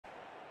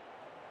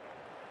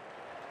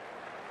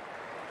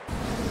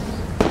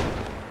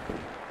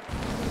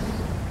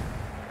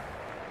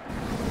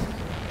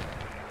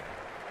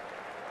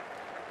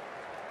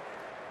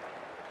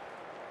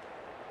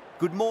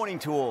Good morning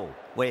to all.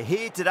 We're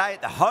here today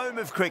at the home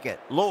of cricket,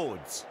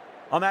 Lords.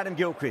 I'm Adam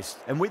Gilchrist,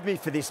 and with me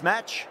for this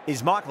match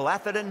is Michael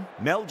Atherton,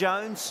 Mel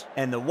Jones,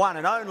 and the one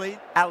and only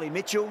Ali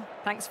Mitchell.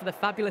 Thanks for the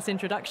fabulous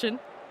introduction.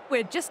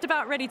 We're just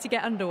about ready to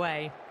get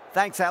underway.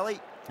 Thanks, Ali.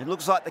 It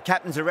looks like the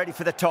captains are ready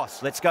for the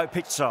toss. Let's go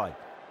pitch side.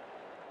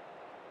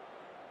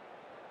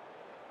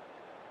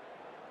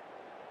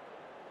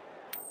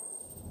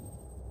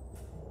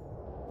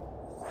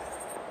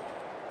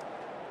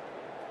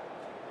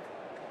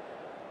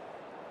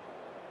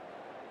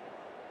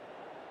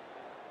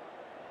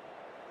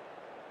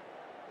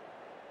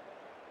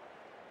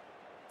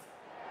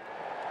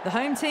 The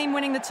home team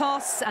winning the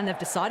toss, and they've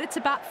decided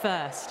to bat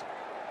first.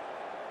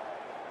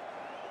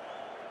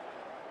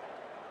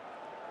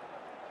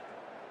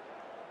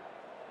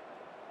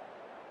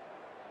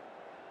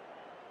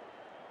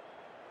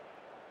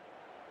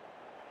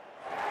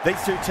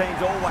 These two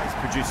teams always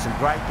produce some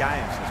great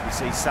games as we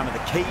see some of the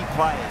key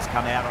players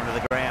come out onto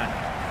the ground.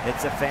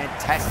 It's a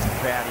fantastic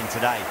crowd in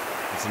today.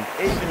 It's an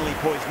evenly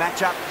poised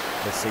matchup.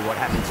 Let's see what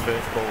happens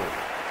first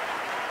ball.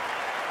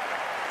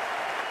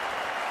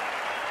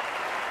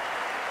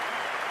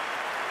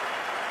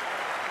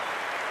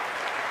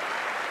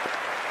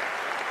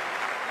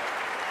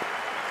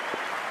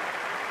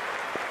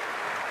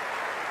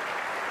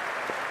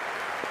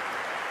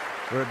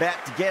 We're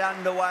about to get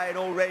underway and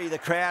already the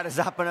crowd is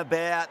up and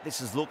about. This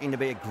is looking to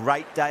be a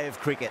great day of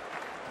cricket.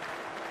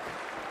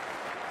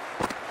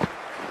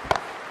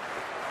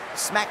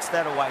 Smacks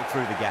that away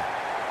through the gap.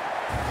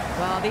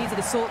 Well, these are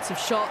the sorts of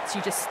shots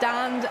you just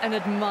stand and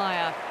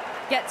admire.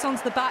 Gets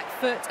onto the back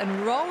foot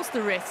and rolls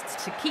the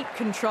wrists to keep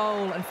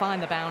control and find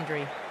the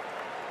boundary.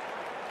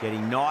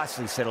 Getting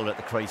nicely settled at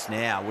the crease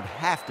now. Would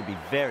have to be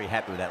very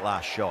happy with that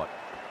last shot.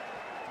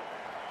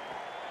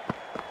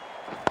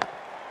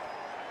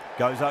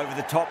 Goes over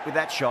the top with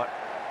that shot.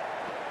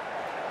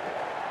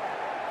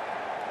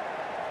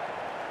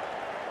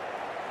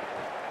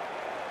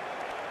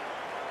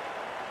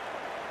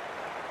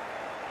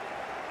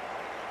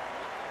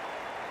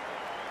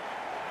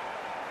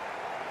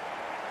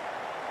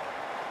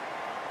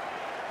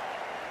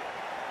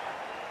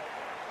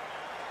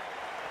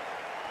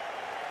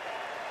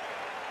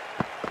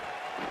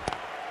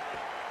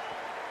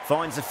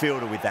 Finds the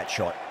fielder with that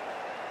shot.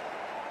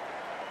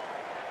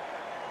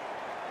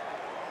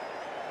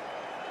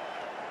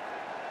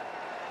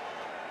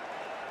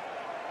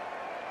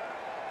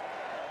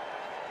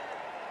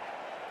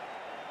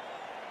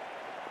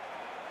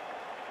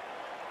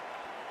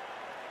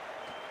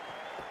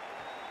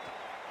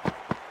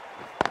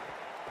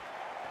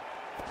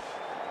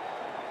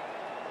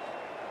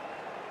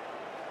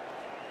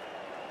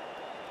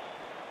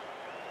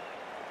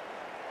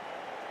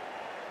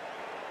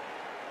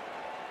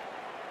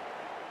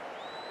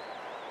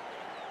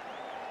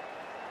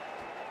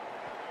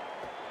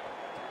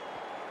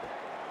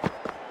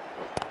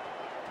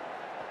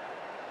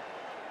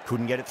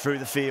 Couldn't get it through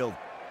the field.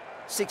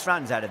 6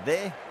 runs added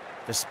there.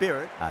 The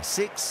Spirit are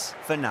 6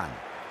 for none.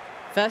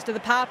 First of the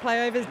power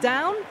play overs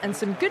down, and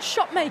some good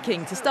shot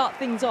making to start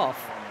things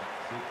off.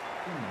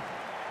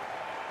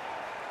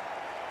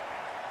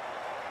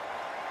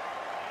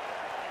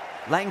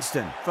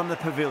 Langston from the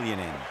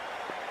pavilion end.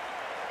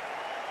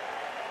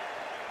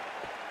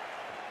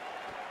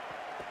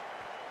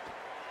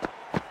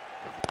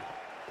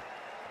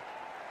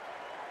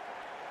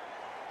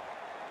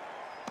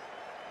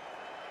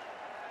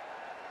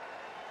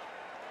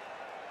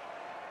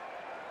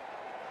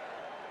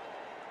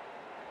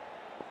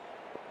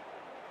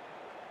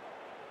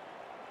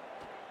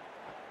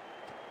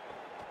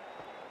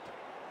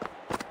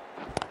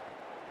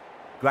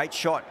 Great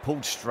shot,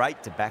 pulled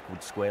straight to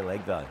backward square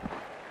leg though.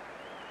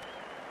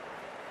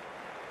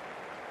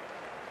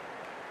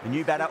 The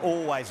new batter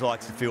always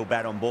likes to feel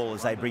bat on ball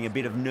as they bring a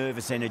bit of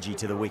nervous energy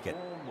to the wicket.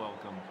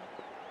 Welcome.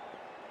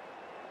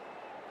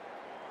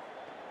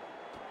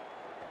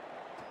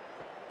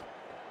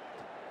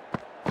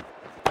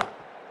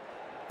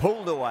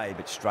 Pulled away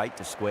but straight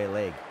to square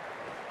leg.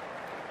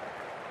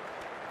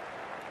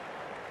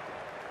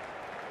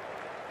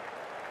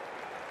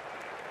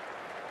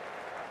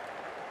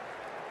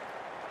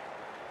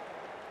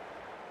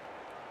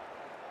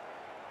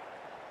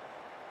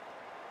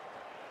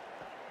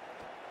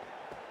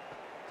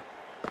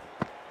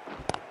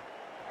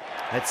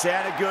 That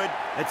sounded good.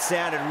 It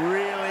sounded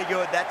really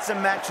good. That's the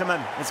maximum.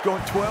 It's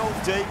gone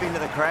 12 deep into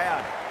the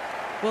crowd.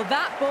 Well,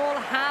 that ball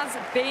has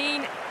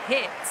been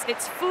hit.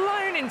 It's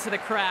flown into the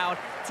crowd.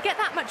 To get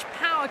that much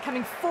power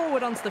coming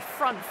forward onto the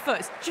front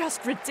foot is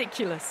just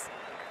ridiculous.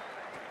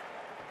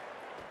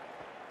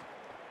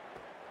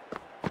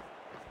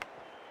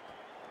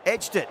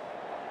 Edged it.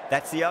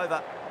 That's the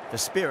over. The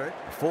Spirit,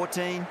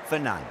 14 for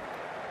none.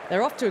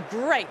 They're off to a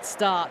great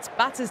start.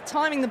 Batters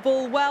timing the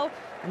ball well,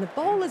 and the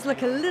bowlers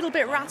look a little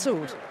bit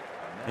rattled.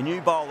 A new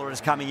bowler is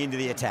coming into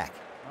the attack.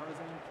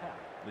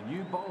 The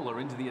new bowler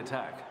into the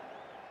attack.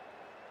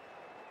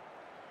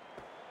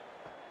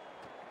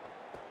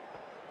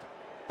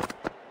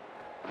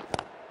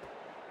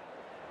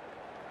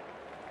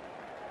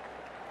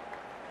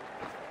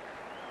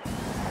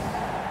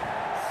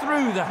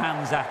 threw the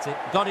hands at it,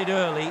 got it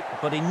early,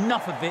 but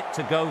enough of it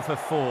to go for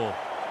 4.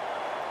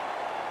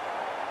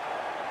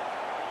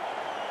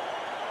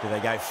 Do they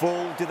go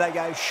full? Do they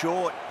go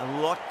short? A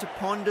lot to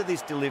ponder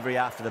this delivery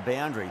after the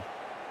boundary.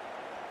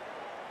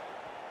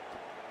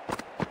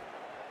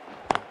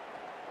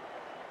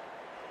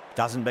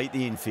 Doesn't beat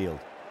the infield.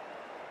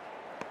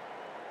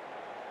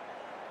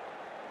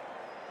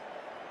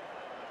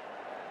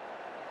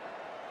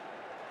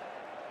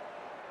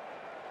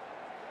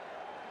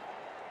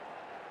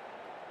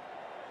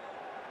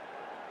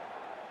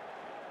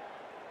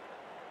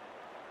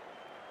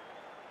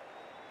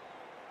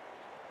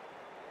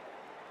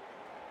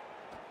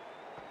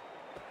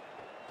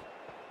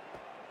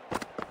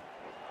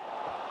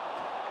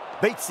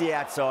 Beats the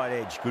outside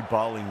edge. Good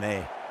bowling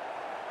there.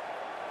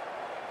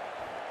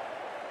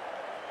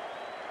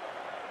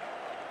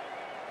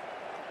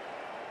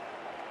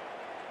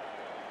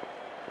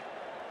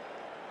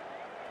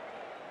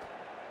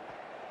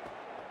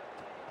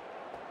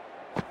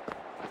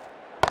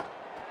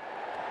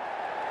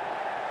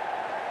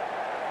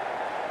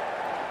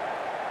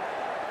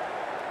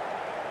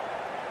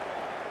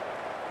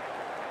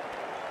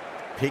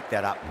 Pick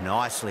that up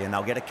nicely and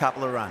they'll get a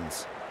couple of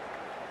runs.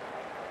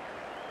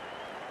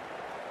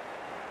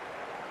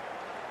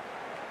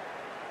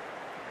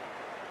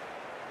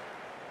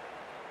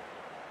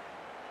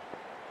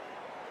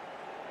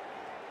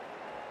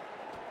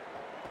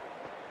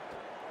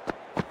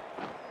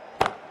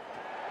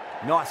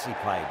 Nicely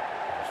played.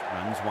 Just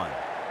runs 1.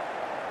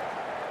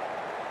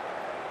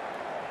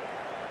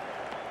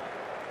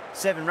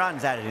 7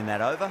 runs added in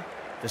that over.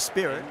 The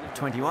Spirit,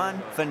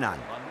 21 for none.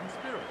 London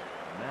Spirit,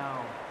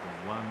 now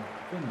 1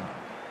 for none.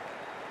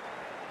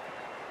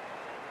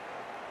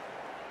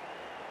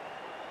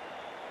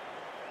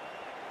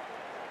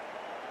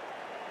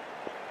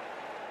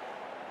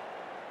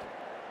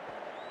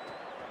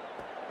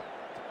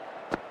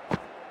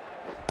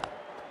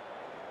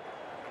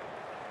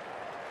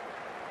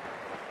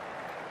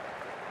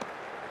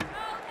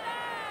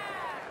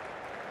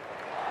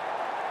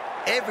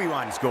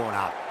 Everyone's gone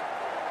up.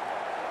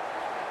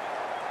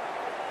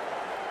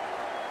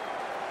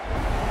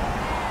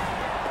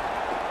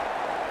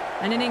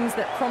 An innings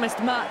that promised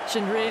much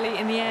and really,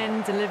 in the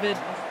end, delivered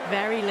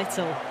very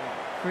little.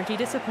 Pretty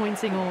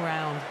disappointing all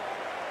round.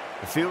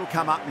 The field will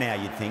come up now,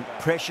 you'd think.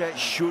 Pressure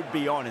should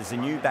be on as the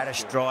new batter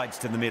strides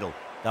to the middle.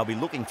 They'll be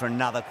looking for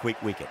another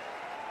quick wicket.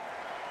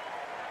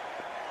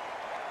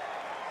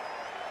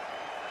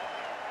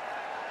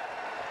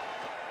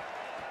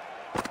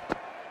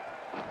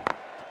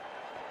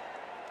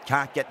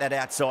 Can't get that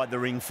outside the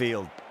ring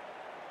field.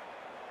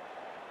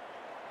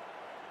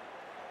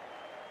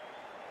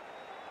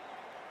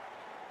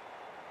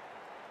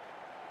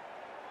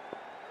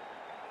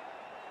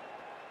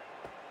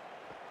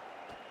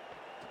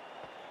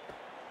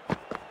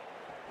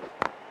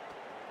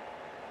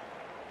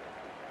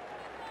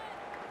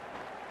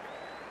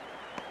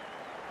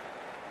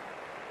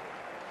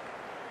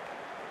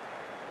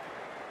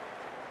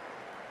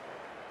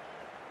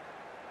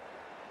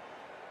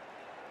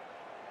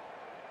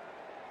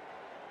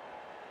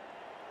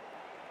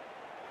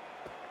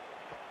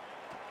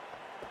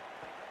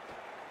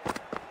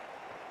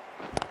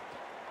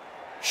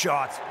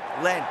 Shot,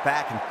 leant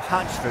back and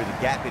punched through the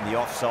gap in the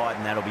offside,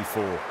 and that'll be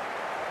 4.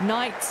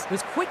 Knight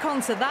was quick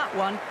onto that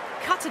one,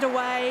 cut it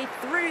away,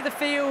 through the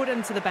field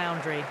and to the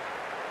boundary.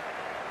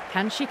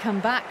 Can she come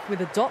back with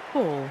a dot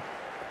ball?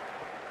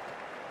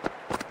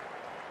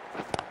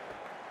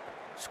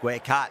 Square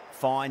cut,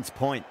 finds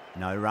point,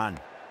 no run.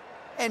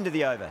 End of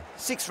the over,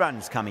 6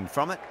 runs coming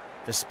from it.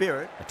 The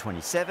Spirit are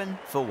 27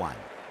 for 1.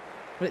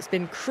 Well, it's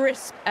been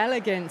crisp,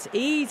 elegant,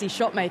 easy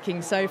shot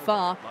making so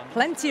far.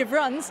 Plenty of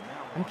runs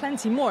and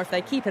plenty more if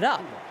they keep it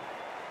up.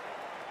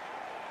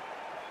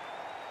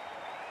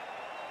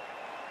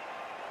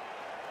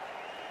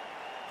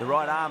 The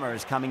right armour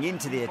is coming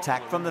into the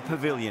attack from the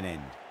pavilion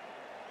end.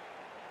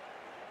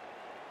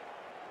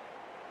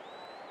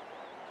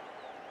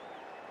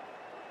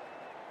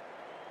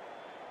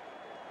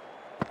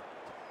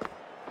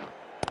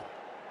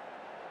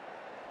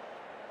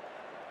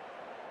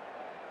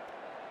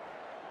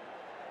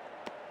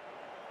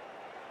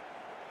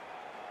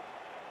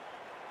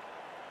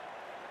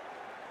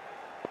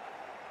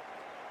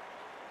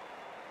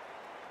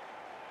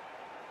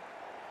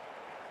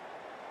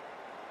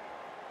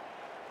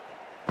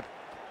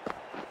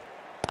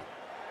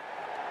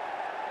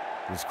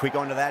 Was quick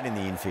onto that in the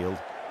infield.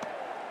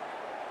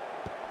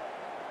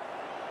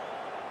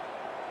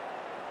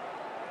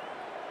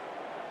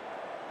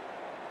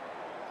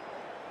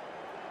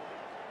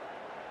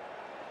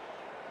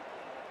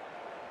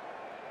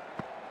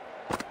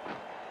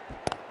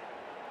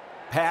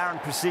 Power and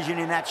precision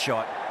in that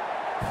shot.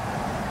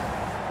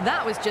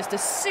 That was just a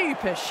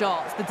super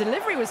shot. The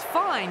delivery was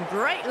fine,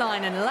 great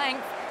line and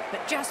length,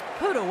 but just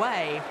put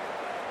away.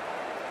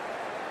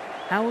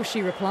 How will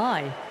she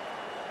reply?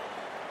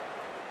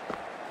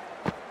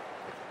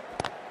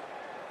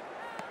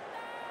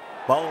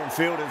 Bowler and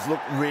fielders look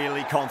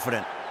really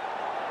confident.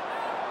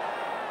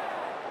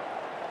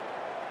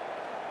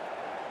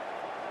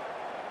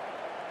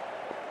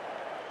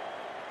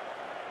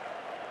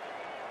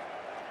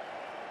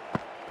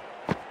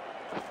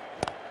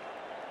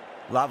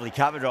 Lovely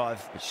cover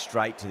drive, but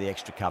straight to the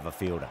extra cover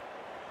fielder.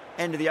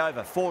 End of the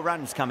over, 4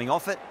 runs coming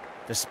off it.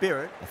 The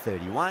Spirit are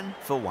 31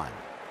 for 1.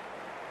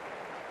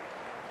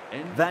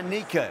 Van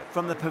Nico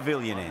from the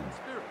pavilion end.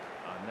 Spirit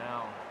are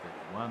now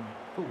 31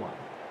 for 1.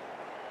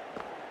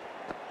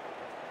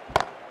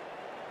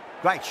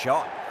 Great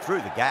shot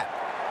through the gap.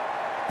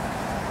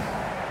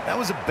 That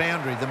was a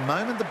boundary the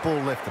moment the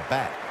ball left the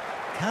bat.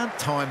 Can't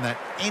time that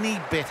any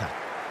better.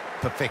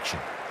 Perfection.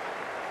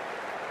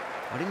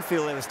 I didn't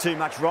feel there was too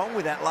much wrong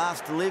with that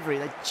last delivery.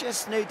 They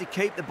just need to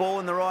keep the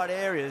ball in the right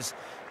areas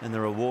and the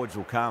rewards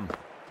will come.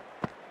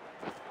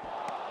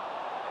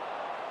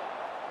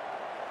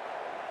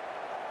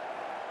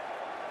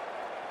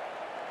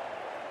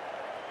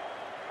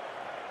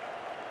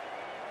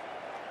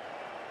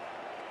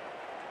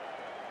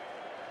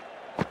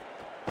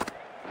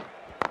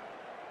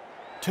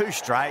 Two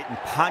straight and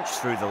punched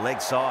through the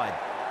leg side.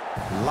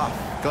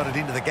 Luff got it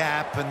into the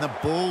gap and the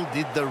ball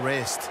did the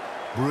rest.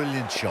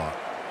 Brilliant shot.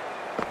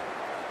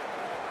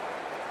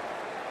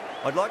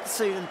 I'd like to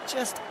see them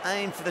just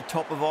aim for the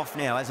top of off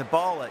now. As a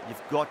bowler,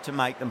 you've got to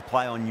make them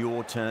play on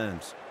your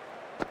terms.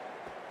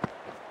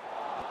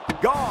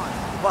 Gone!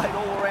 Played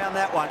all around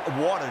that one.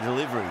 What a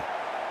delivery.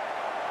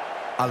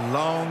 A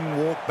long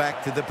walk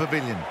back to the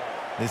pavilion.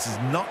 This has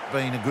not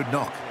been a good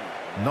knock.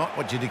 Not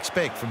what you'd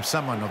expect from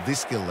someone of this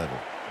skill level.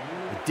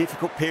 A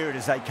difficult period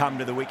as they come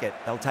to the wicket.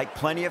 They'll take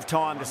plenty of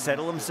time to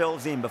settle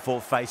themselves in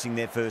before facing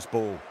their first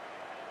ball.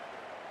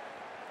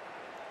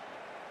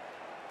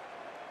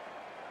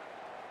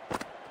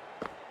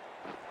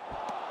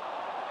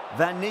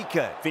 Van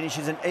Nico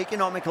finishes an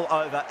economical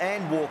over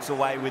and walks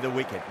away with a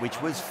wicket,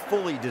 which was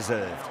fully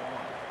deserved.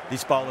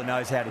 This bowler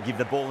knows how to give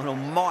the ball an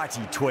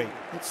almighty tweak.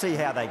 Let's see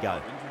how they go.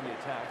 Into the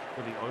attack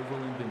for the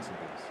Oval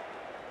Invincibles.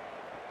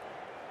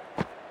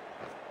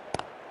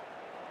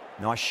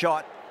 Nice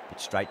shot, but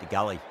straight to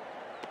gully.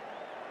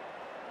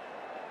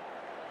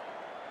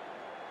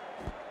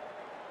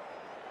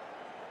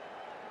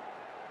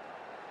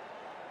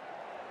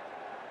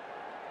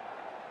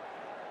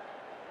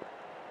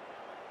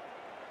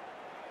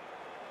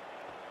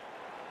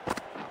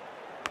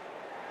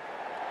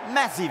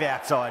 Massive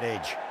outside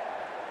edge.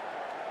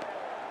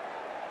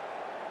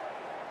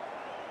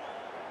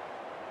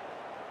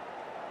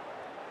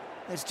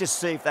 Let's just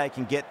see if they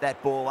can get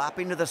that ball up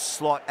into the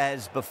slot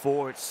as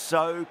before. It's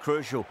so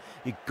crucial.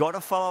 You've got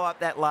to follow up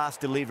that last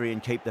delivery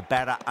and keep the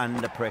batter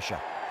under pressure.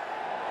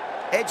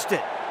 Edged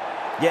it.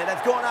 Yeah,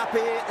 they've gone up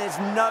here. There's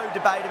no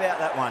debate about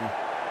that one.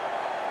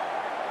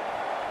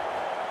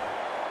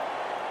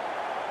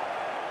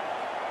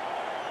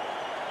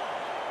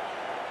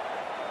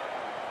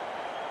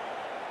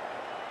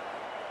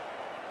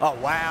 Oh,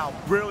 wow.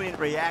 Brilliant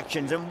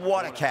reactions and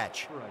what a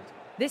catch.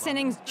 This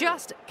innings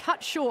just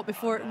cut short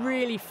before it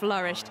really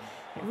flourished.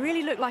 It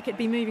really looked like it'd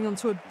be moving on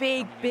to a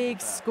big,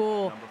 big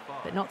score,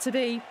 but not to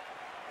be.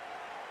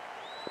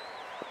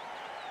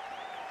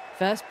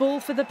 First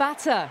ball for the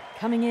batter,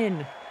 coming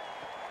in.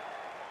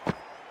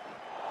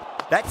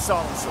 That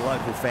silenced the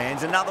local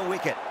fans. Another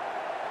wicket.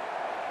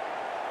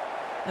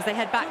 As they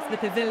head back to the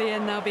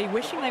pavilion, they'll be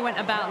wishing they went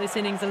about this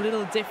innings a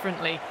little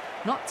differently.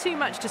 Not too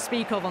much to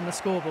speak of on the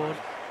scoreboard.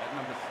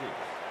 Number 6.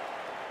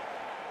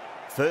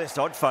 First,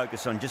 I'd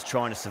focus on just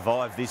trying to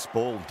survive this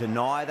ball,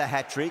 deny the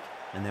hat-trick,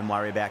 and then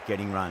worry about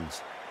getting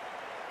runs.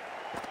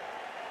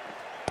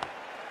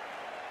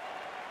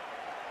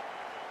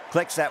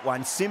 Collects that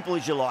one, simple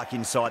as you like,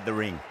 inside the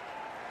ring.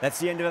 That's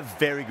the end of a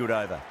very good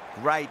over.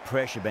 Great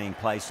pressure being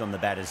placed on the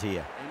batters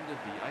here. End of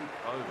the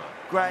 8th over.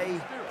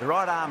 Gray, the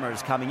right armour,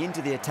 is coming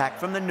into the attack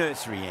from the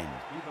nursery end.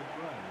 Eva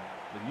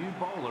Gray, the new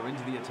bowler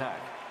into the attack.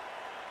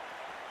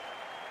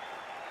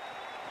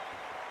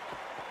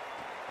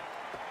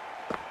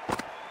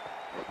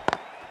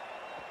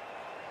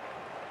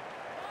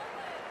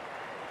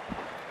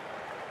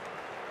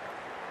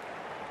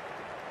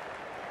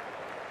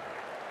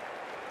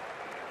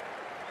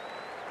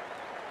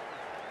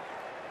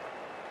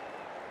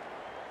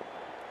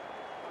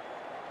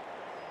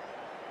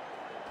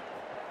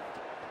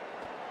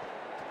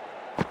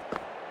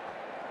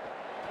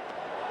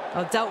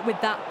 Well, dealt with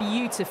that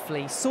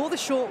beautifully. Saw the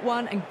short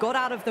one and got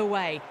out of the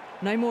way.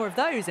 No more of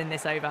those in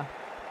this over.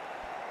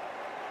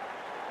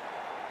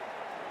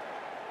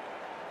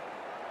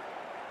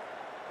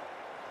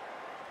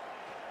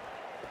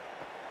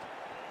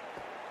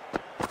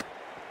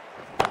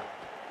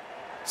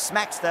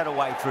 Smacks that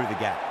away through the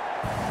gap.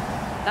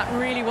 That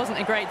really wasn't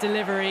a great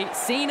delivery.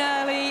 Seen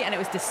early and it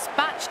was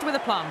dispatched with a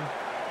plum.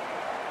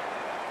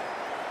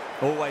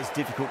 Always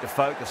difficult to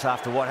focus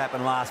after what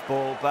happened last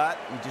ball, but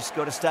you just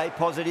got to stay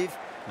positive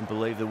and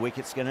believe the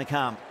wicket's going to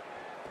come.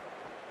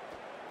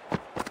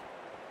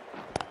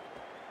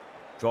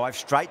 Drive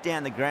straight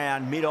down the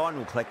ground, mid-on,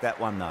 will collect that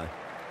one though.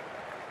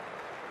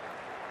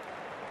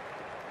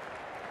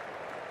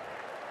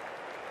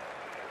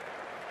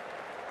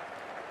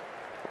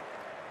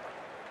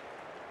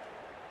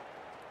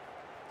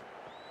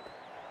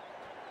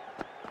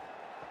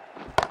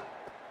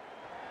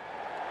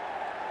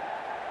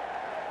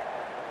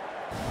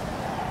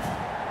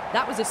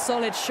 That was a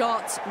solid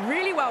shot,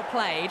 really well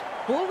played.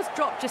 Ball was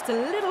dropped just a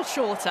little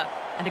shorter,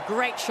 and a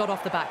great shot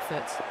off the back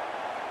foot.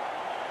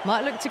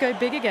 Might look to go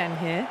big again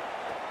here.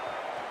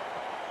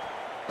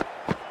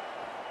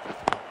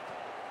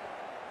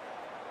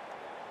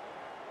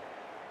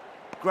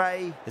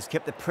 Gray has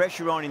kept the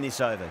pressure on in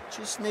this over.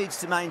 Just needs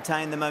to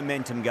maintain the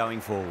momentum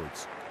going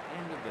forwards.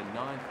 End of the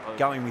 9th over.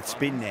 Going with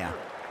spin now.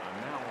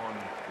 Are now on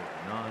with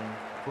 9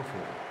 for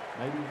 4.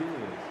 Maybe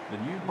Villiers, the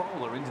new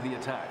bowler, into the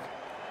attack.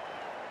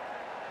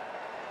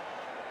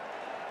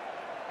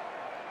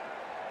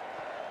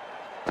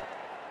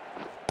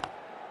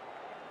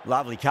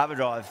 Lovely cover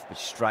drive, but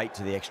straight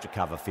to the extra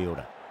cover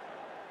fielder.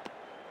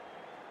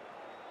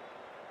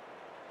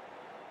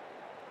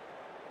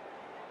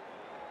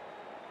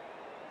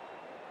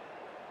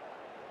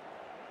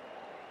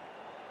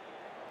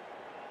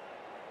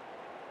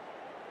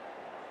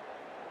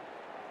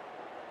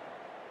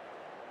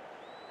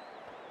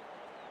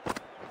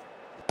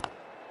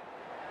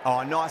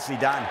 Oh, nicely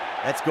done.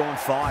 That's gone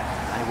fine.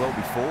 May well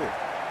be 4.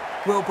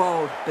 Well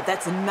bowled, but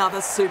that's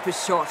another super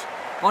shot.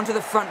 Onto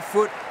the front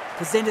foot,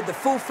 presented the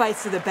full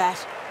face of the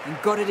bat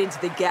and got it into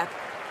the gap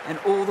and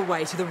all the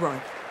way to the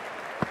rope.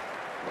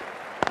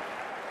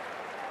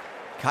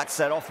 Cuts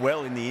that off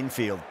well in the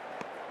infield.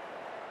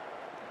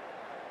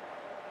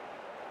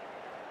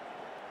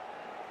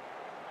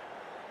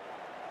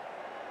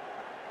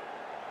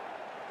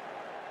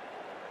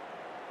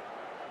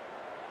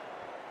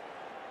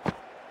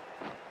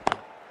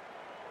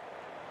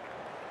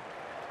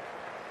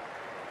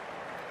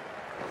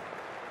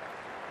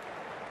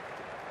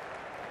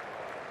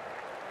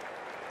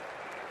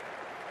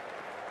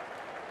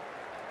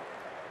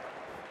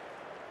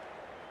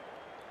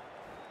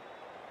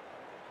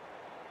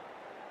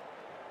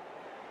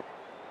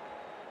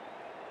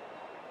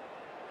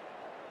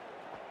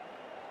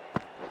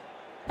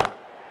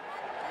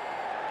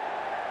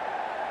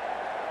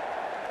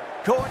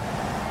 Caught.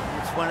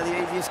 It's one of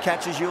the easiest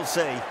catches you'll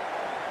see.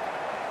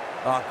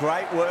 Oh,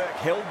 great work.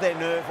 Held their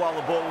nerve while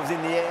the ball was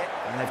in the air,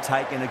 and they've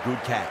taken a good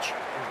catch.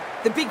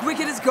 The big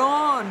wicket is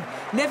gone.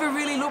 Never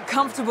really looked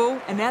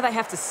comfortable, and now they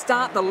have to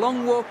start the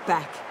long walk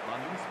back.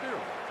 London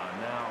Spirit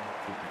are now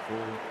 54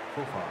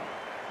 for 5.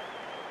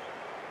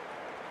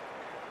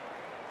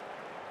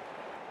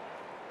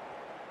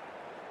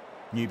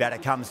 New batter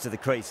comes to the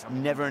crease.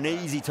 Never an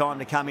easy time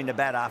to come into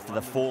bat after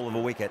the fall of a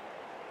wicket.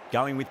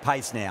 Going with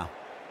pace now.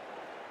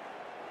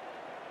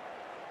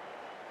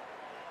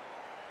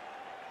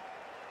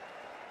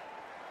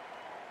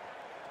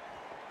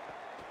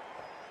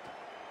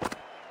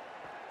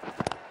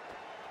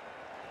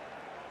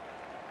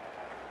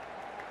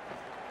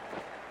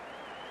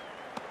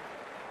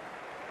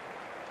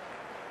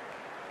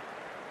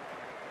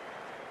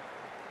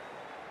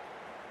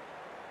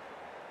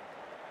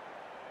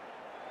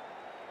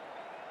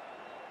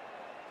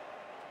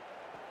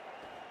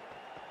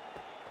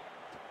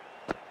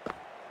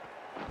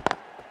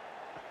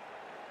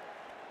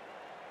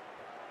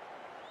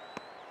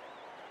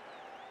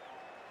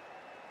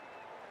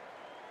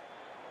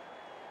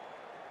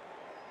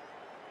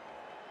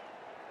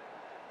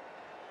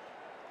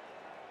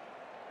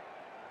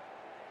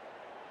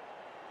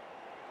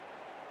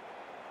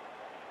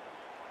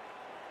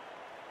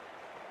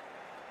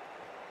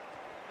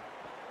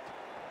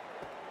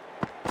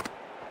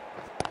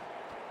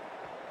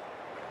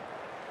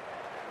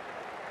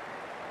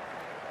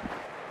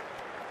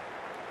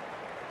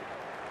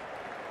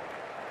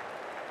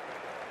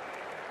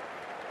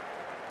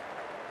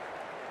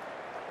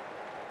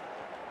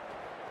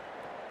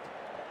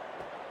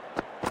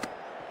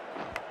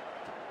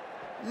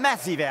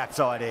 Massive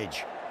outside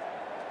edge.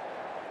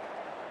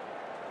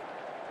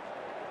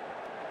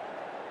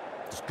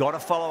 Just got to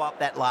follow up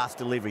that last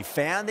delivery.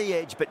 Found the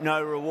edge, but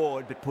no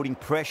reward, but putting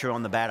pressure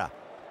on the batter.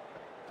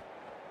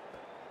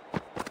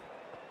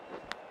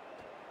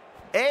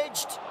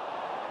 Edged.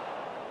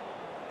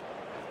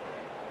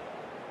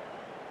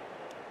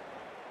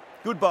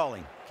 Good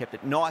bowling. Kept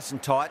it nice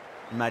and tight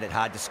and made it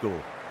hard to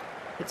score.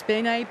 It's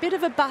been a bit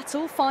of a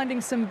battle finding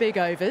some big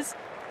overs,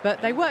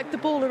 but they worked the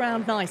ball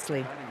around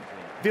nicely.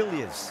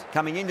 Villiers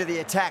coming into the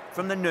attack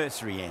from the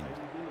nursery end.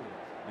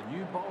 The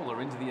new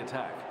bowler into the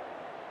attack.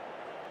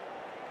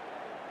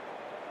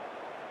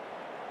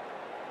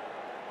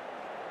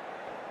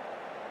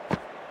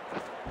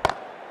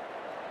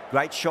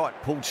 Great shot,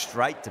 pulled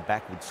straight to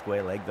backward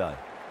square leg though.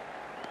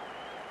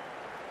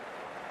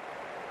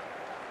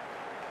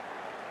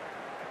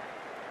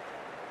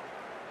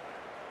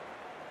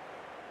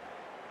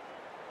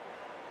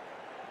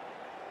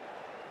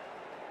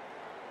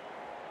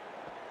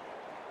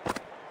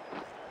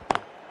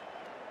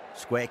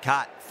 Square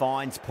cut,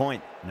 finds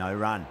point, no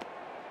run.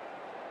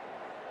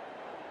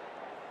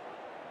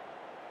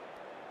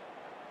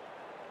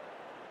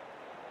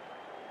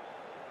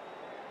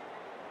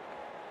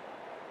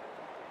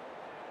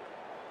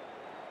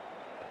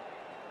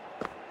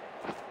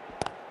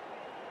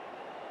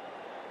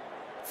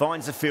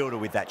 Finds the fielder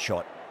with that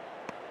shot.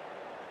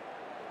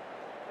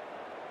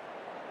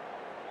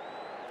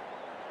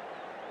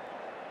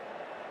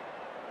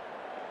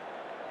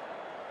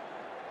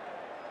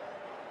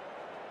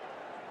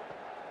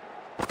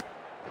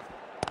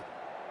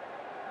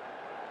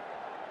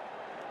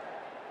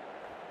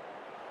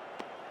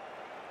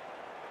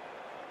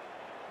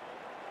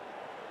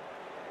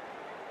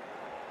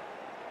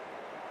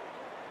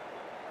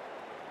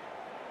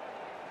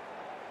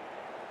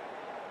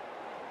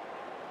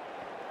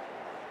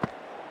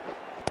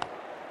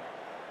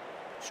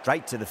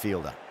 Straight to the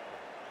fielder.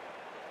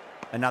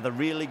 Another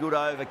really good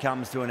over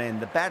comes to an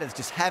end. The batters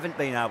just haven't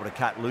been able to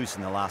cut loose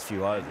in the last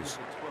few overs.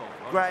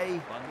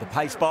 Gray, the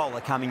pace bowler,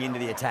 coming into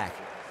the attack.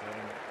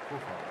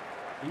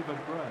 Eva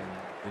Gray,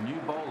 the new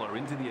bowler,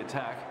 into the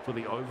attack for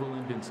the Oval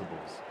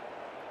Invincibles.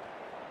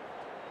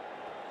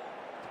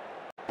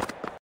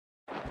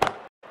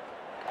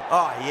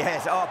 Oh,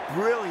 yes. Oh,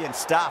 brilliant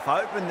stuff.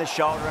 Opened the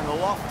shoulder and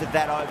lofted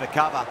that over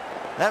cover.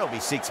 That'll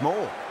be 6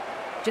 more.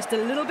 Just a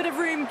little bit of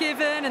room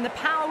given and the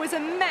power was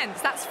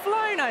immense. That's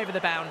flown over the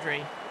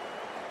boundary.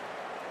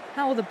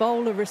 How will the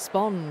bowler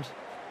respond?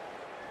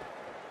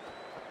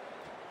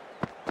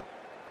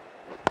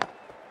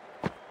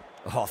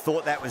 Oh, I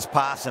thought that was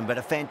passing, but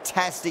a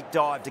fantastic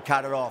dive to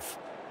cut it off.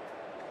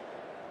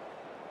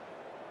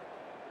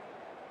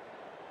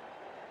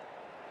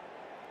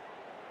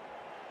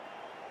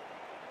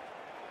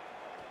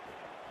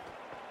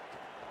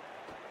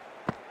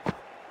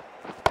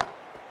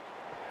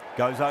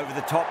 Goes over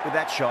the top with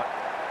that shot.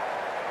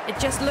 It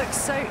just looks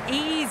so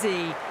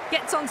easy.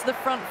 Gets onto the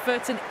front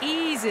foot and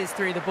eases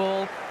through the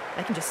ball.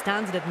 They can just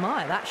stand and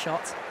admire that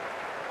shot.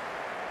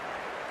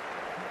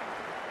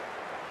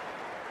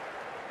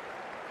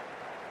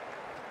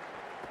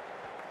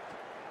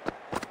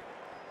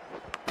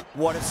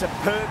 What a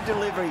superb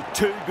delivery.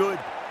 Too good.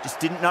 Just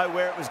didn't know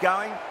where it was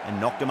going and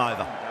knocked him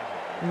over.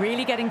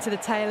 Really getting to the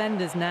tail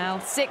enders now.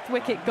 6th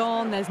wicket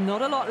gone. There's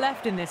not a lot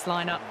left in this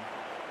lineup.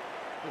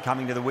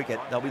 Coming to the wicket,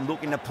 they'll be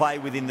looking to play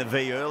within the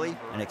V early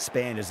and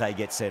expand as they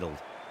get settled.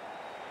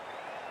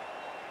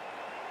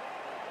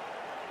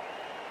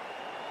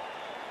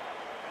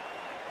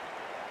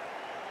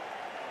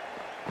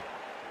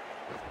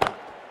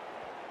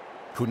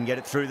 Couldn't get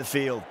it through the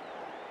field.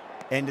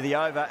 End of the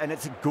over, and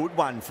it's a good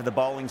one for the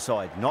bowling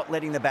side, not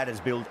letting the batters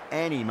build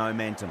any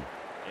momentum.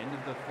 End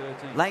of the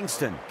 13th.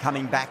 Langston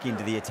coming back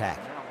into the attack.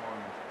 Now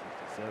on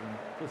 57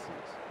 for 6.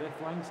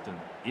 Beth Langston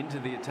into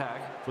the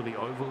attack for the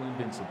Oval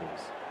Invincibles.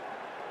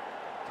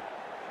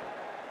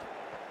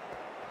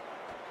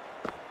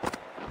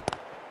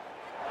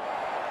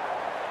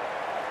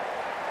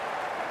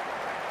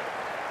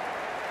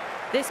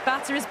 This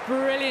batter is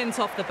brilliant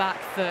off the back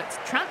foot,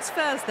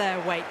 transfers their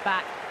weight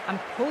back and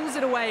pulls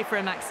it away for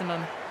a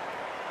maximum.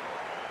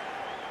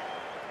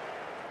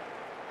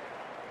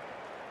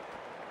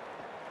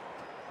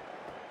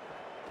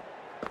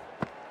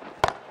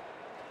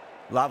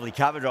 Lovely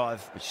cover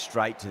drive, but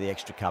straight to the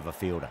extra cover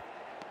fielder.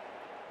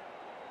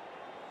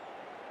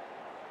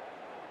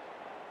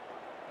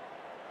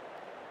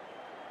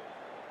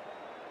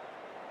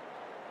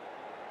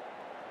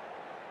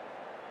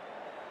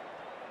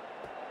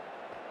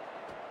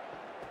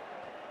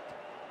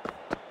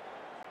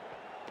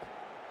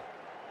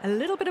 A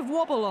little bit of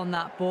wobble on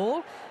that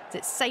ball.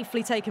 It's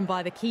safely taken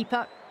by the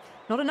keeper.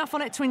 Not enough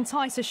on it to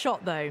entice a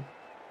shot, though.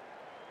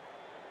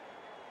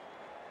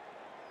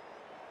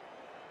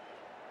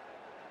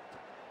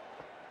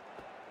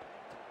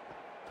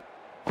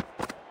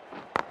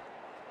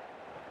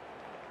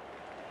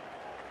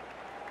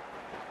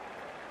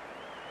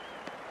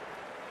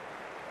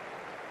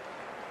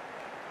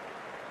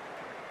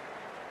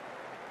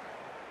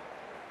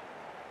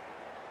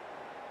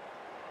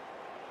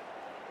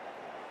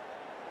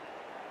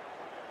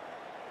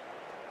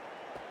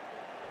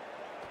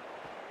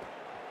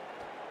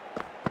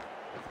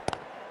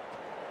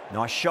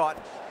 Nice shot,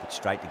 but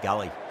straight to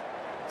gully.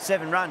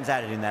 7 runs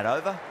added in that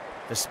over.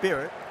 The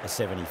Spirit, a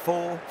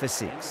 74 for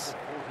 6.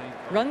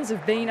 Runs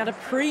have been at a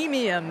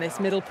premium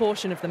this middle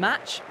portion of the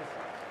match.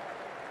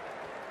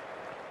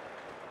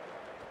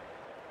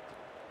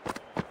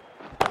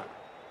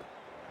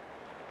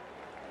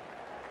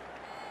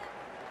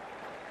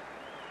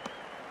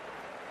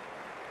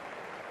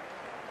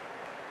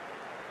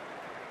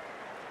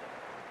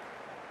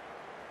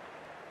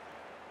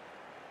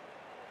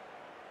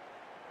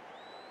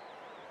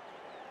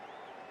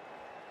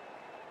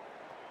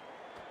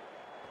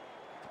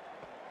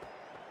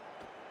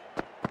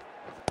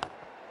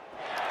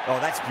 Oh,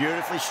 that's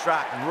beautifully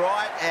struck,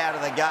 right out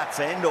of the guts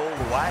end all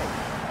the way.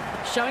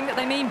 Showing that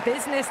they mean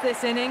business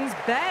this innings.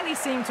 Barely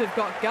seem to have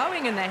got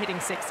going and they're hitting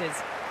sixes.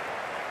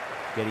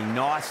 Getting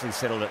nicely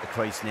settled at the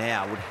crease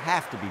now. Would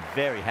have to be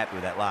very happy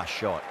with that last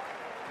shot.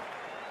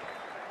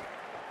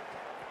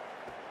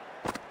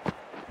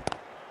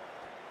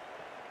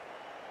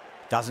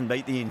 Doesn't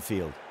beat the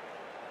infield.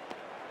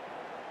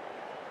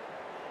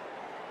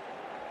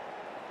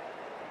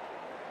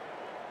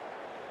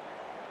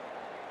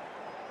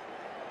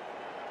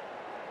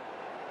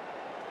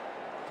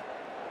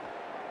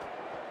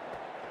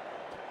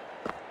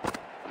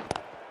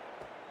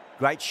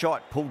 Great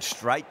shot, pulled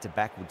straight to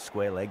backward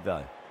square leg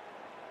though.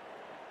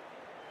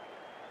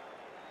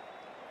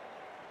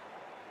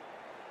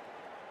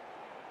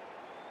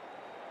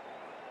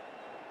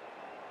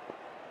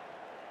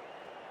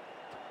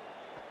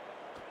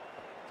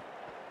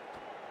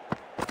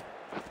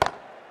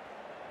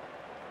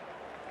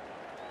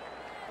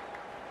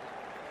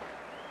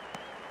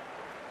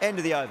 End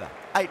of the over.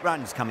 8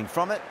 runs coming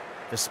from it.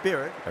 The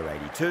Spirit are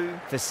 82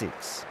 for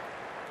 6.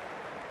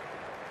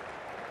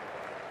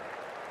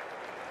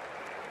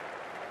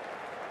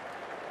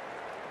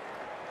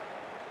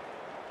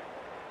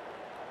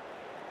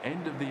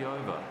 End of the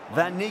over.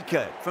 Van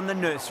Nico from the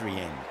nursery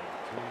end.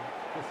 2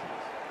 for 6.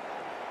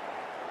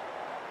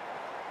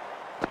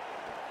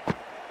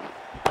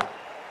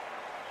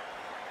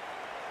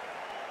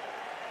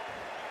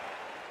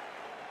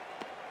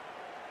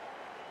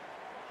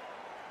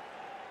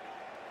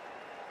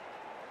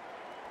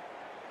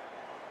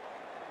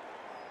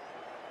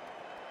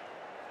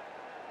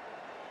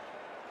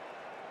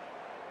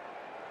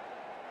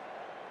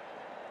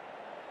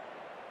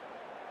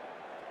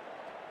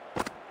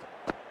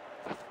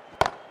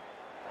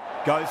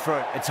 Goes for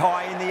it. It's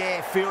high in the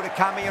air. Fielder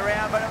coming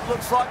around, but it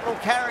looks like it'll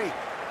carry.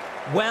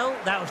 Well,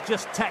 that was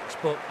just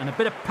textbook and a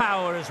bit of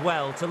power as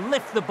well to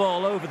lift the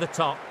ball over the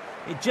top.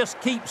 It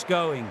just keeps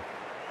going.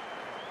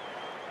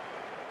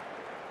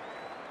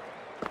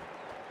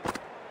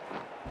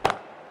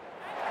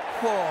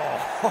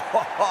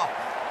 Oh,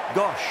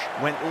 gosh,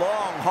 went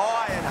long,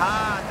 high and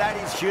hard. That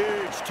is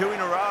huge. 2 in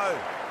a row.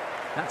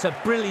 That's a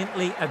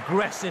brilliantly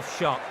aggressive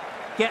shot.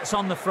 Gets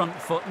on the front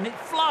foot and it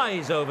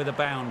flies over the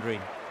boundary.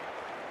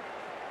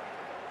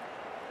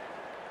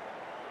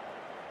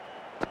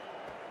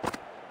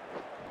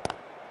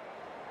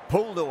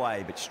 Pulled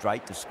away, but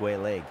straight to square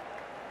leg.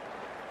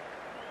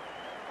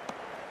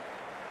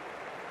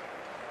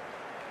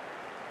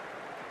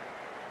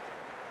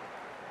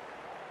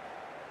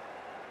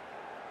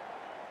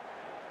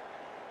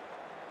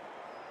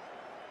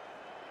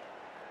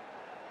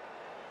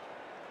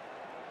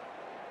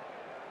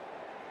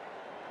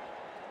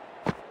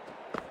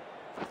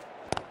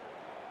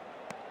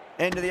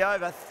 End of the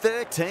over,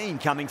 13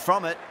 coming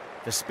from it.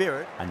 The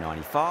Spirit are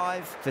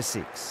 95 for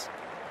 6.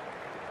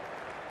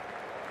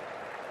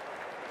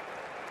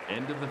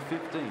 End of the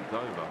 15th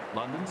over.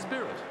 London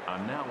Spirit are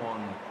now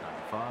on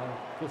 95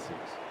 for 6.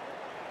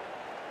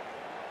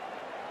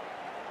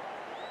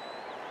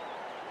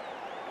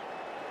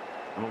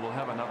 And we'll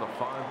have another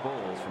 5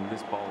 balls from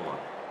this bowler.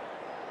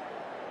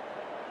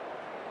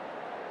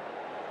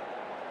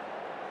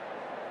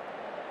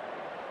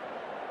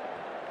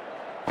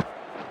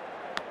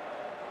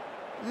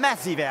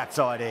 Massive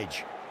outside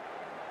edge.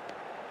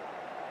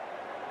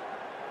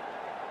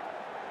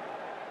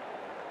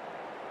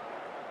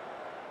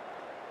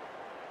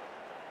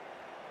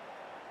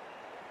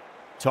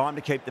 Time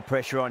to keep the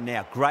pressure on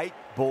now. Great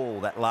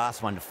ball, that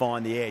last one, to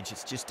find the edge.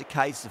 It's just a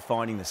case of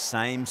finding the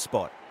same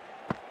spot.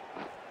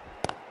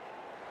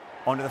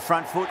 Onto the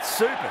front foot.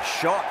 Super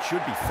shot.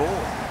 Should be 4.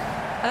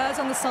 Errs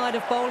on the side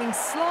of bowling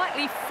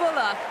slightly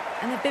fuller,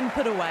 and they've been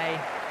put away.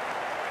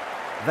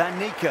 Van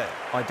Nico,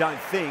 I don't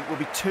think, will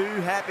be too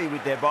happy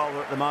with their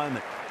bowler at the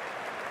moment.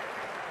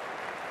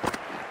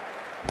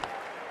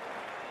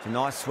 It's a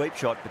nice sweep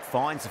shot, but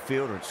finds the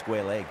fielder at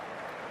square leg.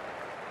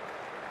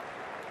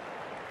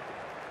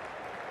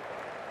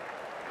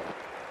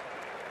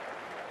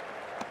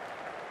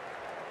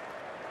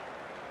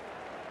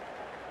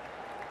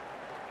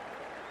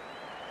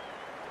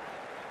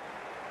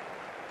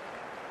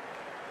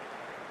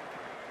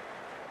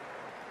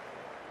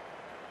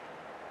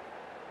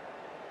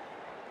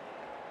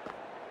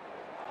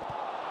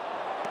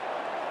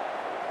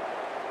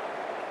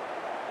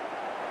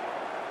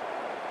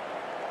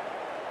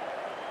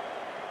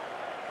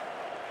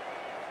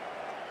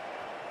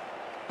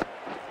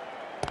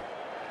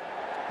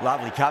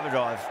 Lovely cover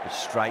drive, but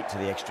straight to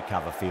the extra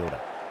cover fielder.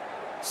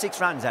 6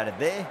 runs added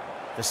there.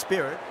 The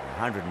Spirit,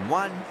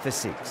 101 for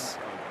 6.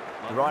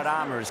 The right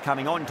armour is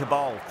coming on to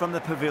bowl from the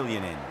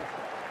pavilion end.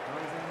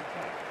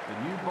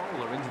 The new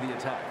bowler into the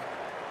attack.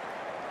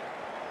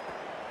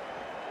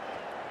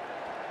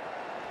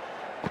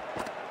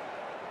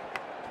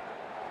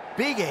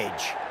 Big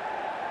edge.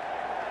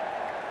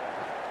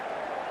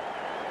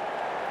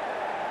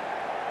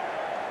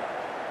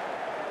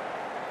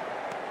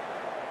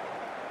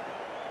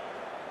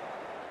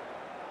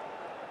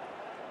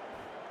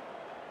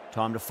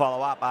 Time to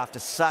follow up after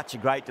such a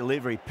great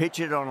delivery. Pitch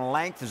it on a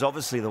length is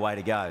obviously the way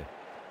to go.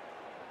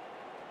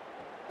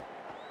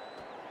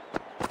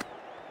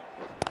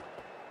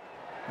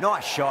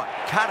 Nice shot.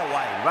 Cut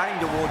away. Running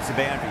towards the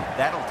boundary.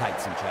 That'll take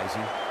some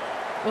chasing.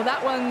 Well,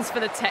 that one's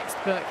for the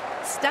textbook.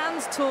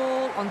 Stands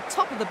tall, on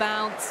top of the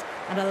bounce,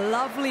 and a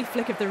lovely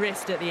flick of the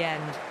wrist at the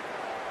end.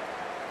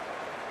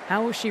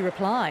 How will she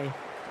reply?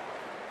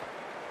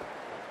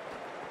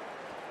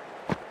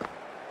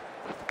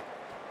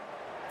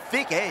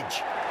 Thick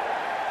edge.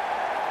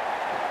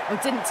 Oh,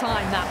 didn't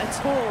time that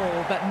at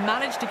all, but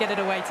managed to get it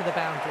away to the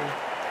boundary.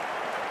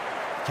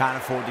 Can't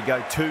afford to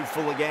go too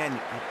full again.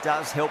 It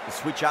does help to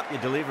switch up your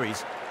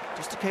deliveries,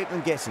 just to keep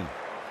them guessing.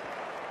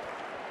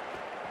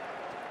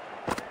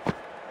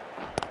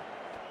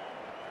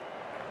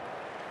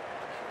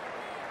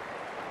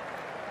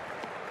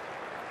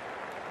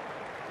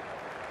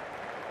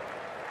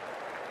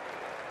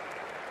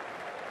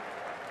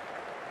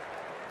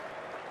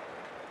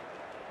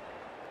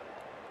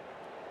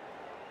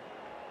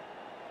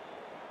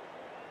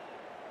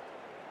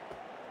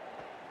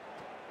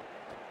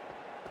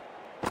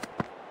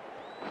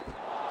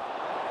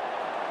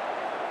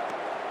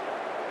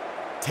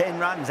 Ten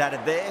runs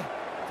added there.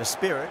 The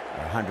Spirit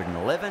are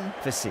 111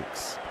 for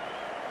 6.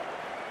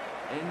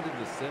 End of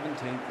the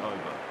 17th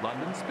over.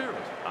 London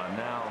Spirit are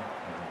now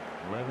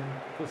 11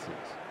 for 6.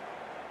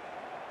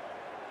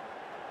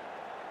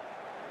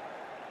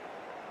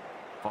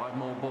 5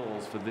 more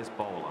balls for this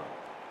bowler.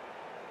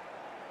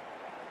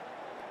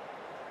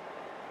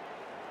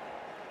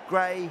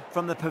 Gray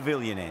from the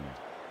pavilion end.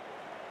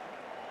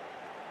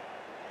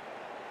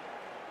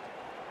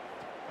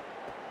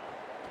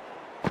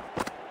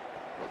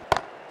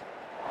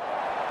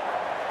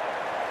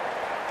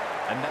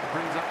 And that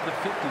brings up the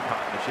 50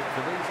 partnership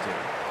for these two.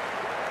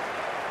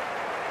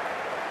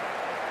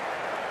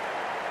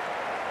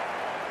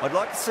 I'd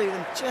like to see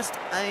them just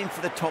aim for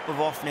the top of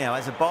off now.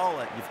 As a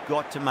bowler, you've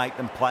got to make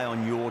them play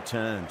on your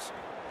terms.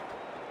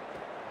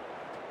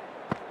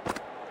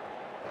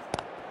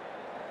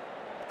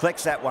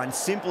 Collects that one,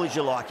 simple as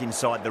you like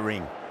inside the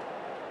ring.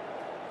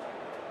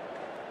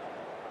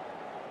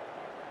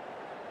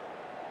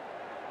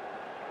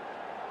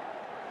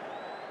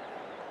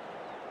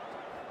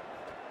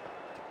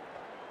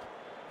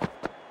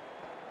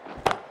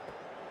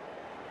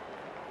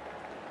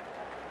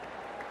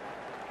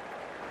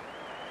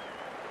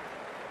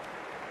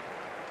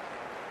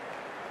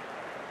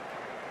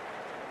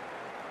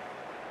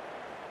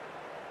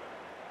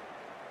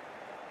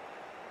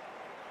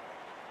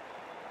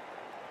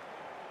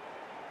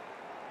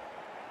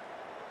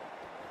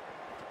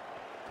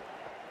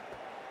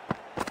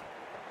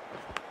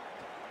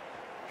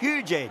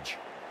 Huge edge.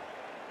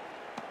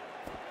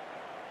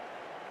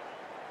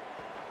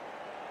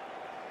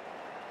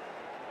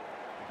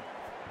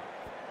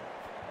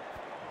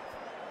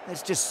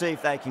 Let's just see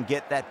if they can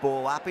get that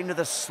ball up into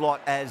the slot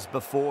as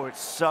before. It's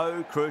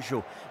so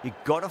crucial.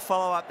 You've got to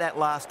follow up that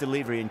last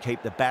delivery and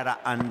keep the batter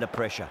under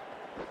pressure.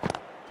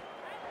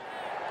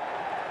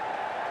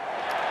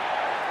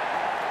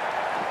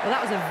 Well,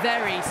 that was a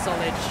very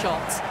solid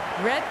shot.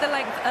 Read the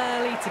length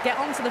early to get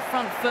onto the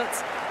front foot,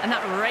 and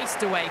that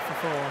raced away for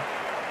 4.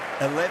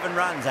 11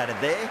 runs added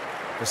there.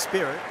 The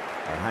Spirit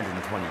are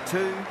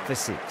 122 for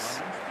 6.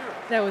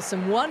 There was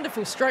some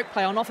wonderful stroke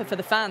play on offer for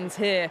the fans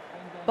here.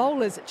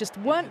 Bowlers just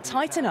weren't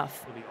tight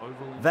enough.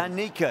 Van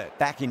Nico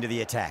back into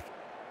the attack.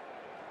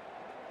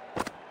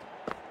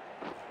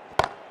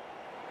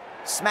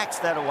 Smacks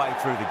that away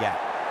through the gap.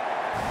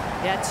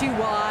 Yeah, too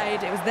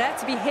wide. It was there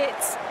to be hit,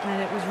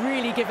 and it was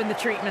really given the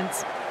treatment.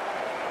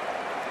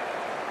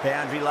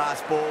 Boundary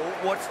last ball.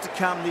 What's to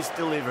come this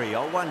delivery,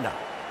 I wonder.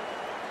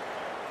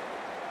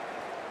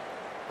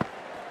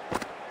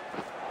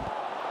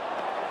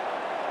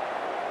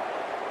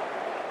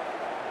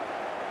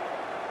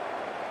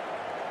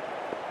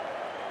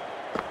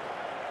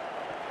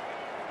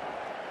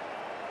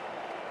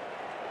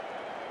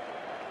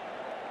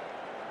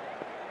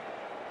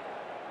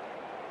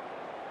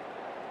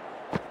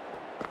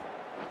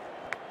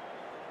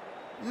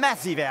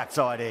 Massive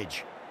outside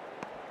edge.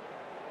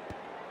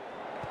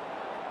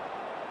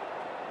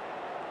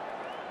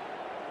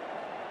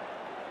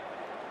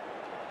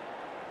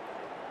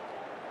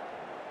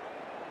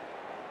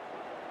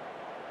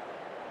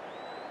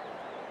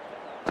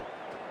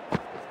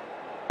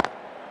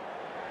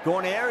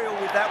 Gone aerial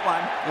with that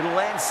one. It'll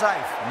land safe.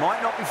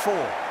 Might not be 4.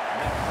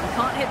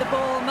 Can't hit the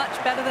ball much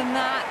better than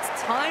that.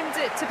 Timed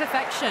it to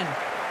perfection.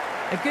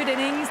 A good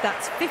innings,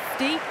 that's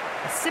 50.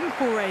 A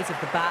simple raise of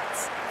the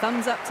bats.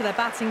 Thumbs up to their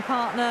batting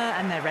partner,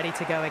 and they're ready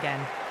to go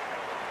again.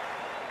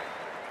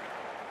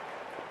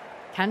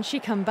 Can she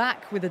come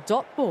back with a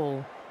dot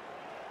ball?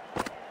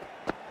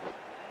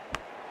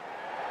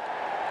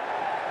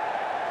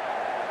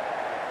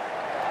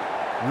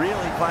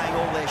 Really playing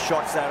all their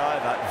shots that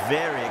over.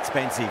 Very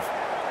expensive.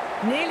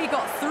 Nearly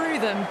got through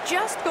them,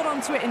 just got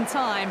onto it in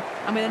time,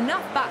 and with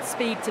enough bat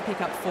speed to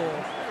pick up 4. Now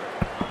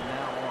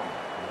on.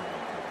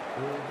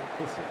 3rd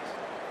for 6.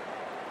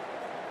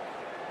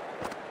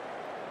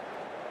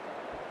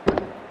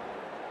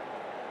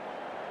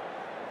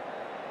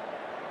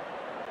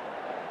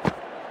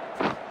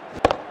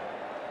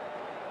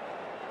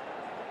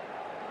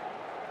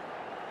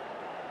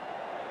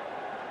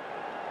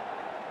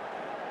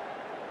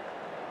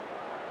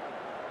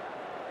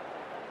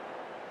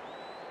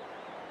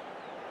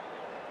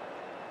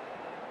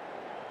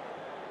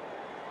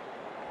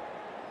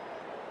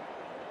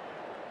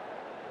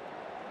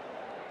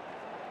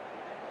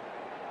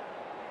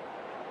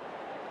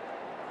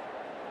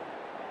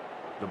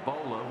 The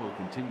bowler will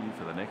continue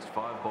for the next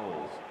 5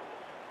 balls.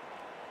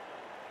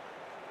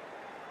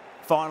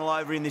 Final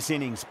over in this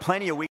innings.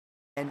 Plenty of wicket,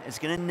 and it's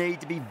going to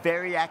need to be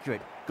very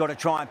accurate. Got to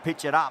try and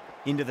pitch it up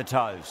into the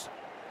toes.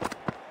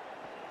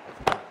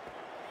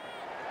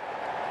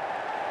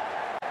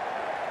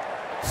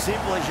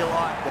 Simple as you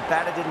like. The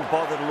batter didn't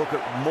bother to look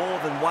at more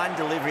than one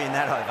delivery in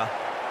that over.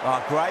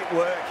 Oh, great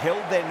work.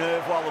 Held their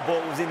nerve while the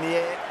ball was in the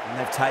air, and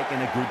they've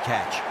taken a good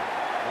catch.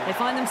 They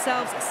find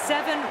themselves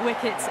 7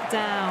 wickets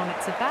down.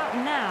 It's about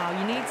now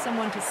you need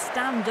someone to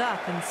stand up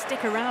and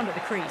stick around at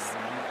the crease.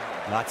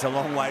 That's a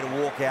long way to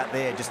walk out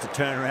there just to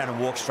turn around and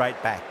walk straight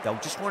back. They'll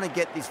just want to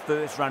get this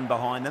first run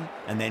behind them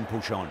and then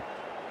push on.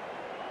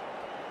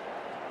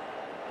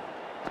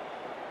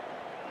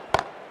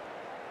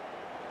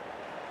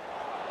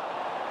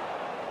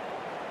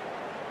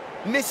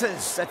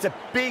 Misses. That's a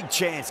big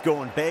chance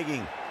gone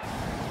begging.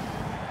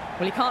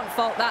 Well, you can't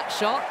fault that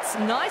shot.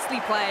 Nicely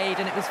played,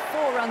 and it was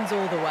 4 runs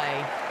all the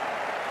way.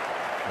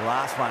 The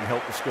last one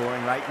helped the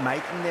scoring rate,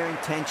 making their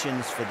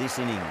intentions for this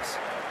innings.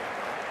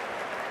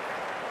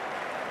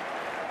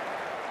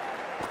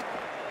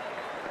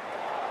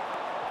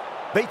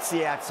 Beats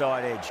the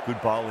outside edge.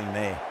 Good bowling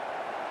there.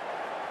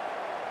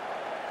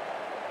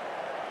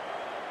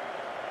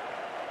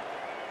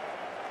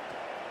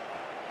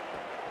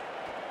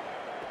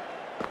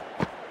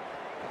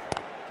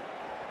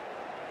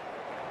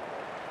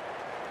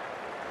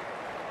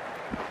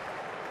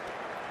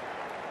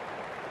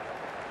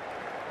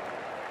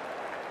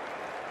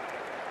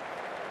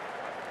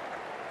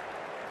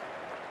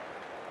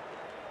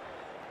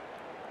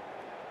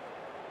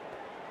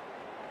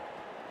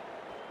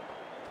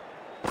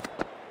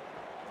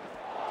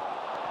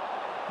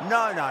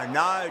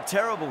 No.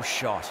 Terrible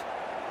shot.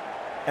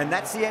 And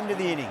that's the end of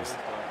the innings.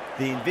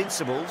 The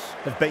Invincibles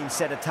have been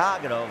set a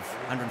target of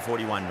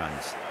 141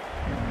 runs.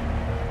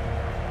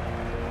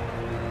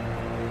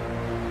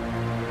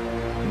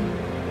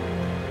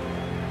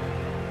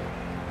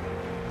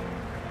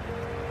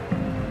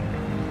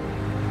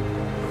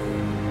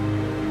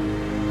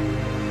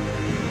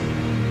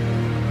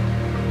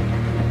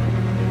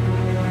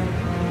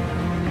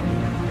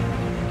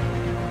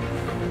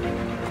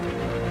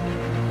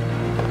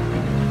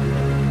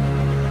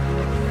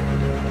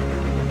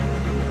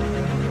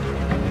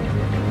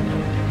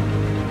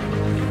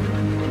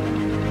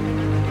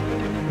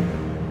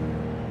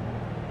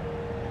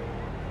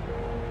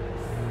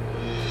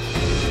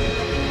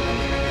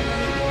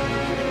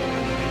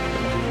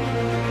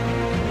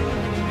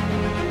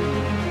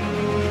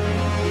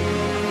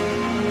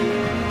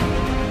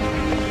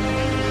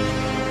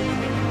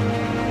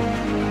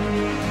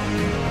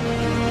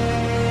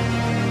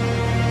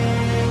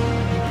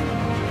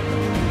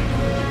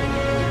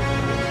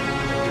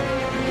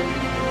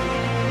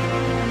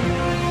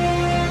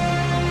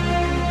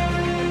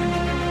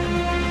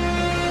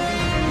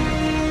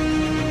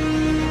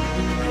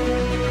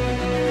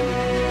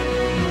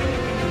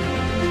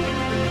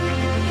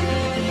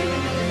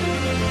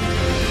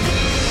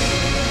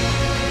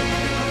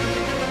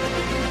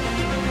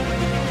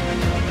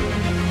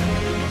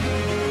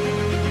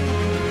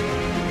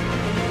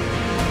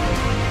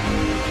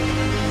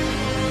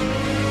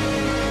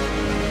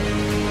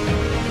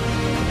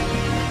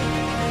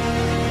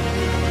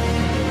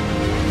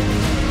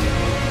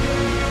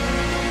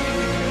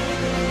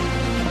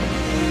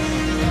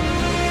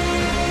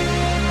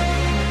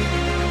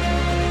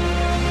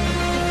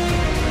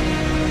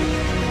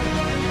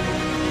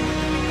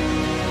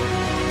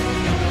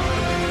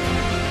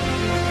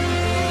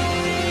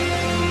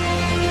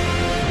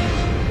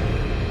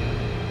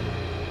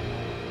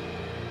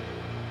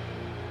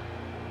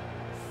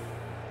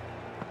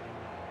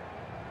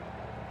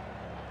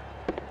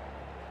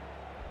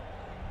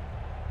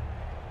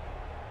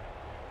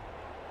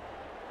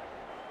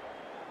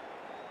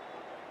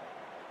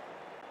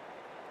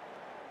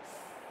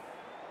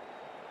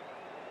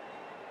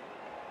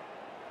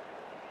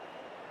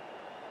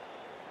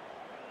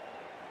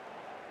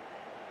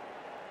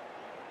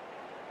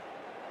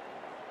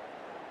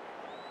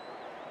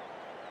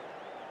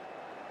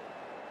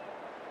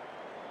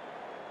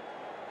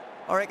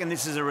 I reckon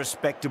this is a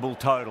respectable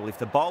total. If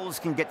the bowlers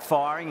can get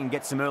firing and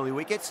get some early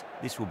wickets,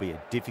 this will be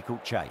a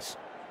difficult chase.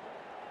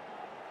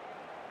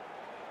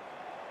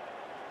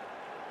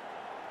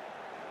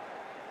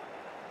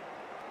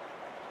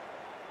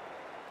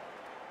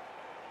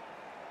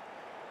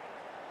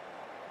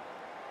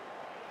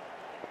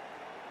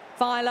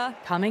 Filer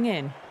coming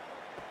in.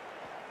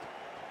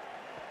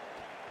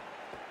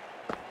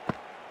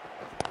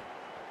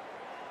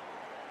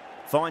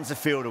 Finds the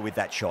fielder with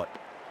that shot.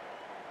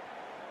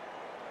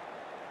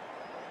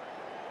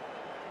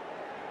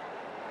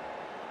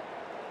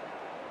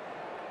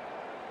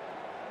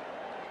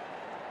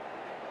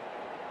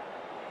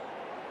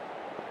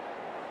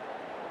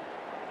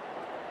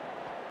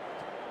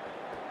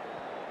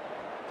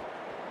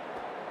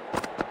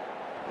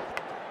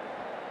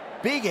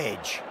 Big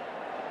edge.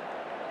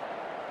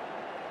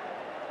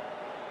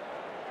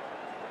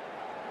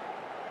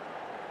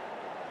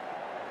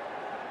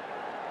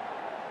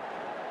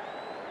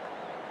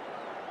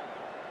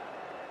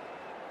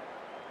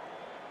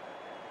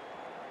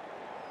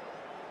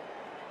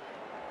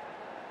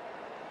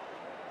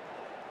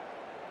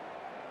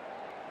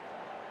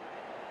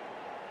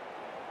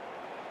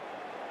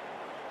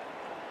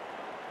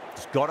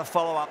 Just got to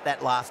follow up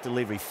that last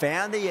delivery.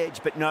 Found the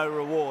edge, but no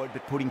reward,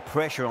 but putting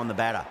pressure on the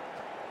batter.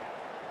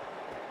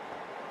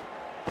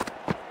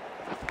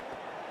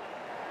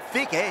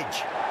 Thick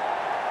edge.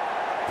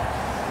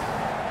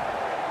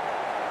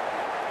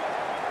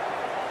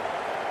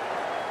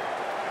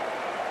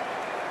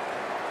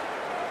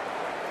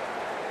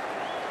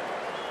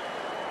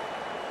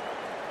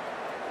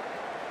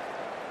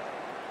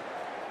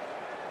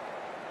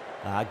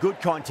 Good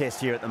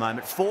contest here at the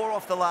moment. 4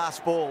 off the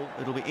last ball.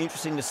 It'll be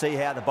interesting to see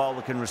how the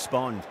bowler can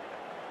respond.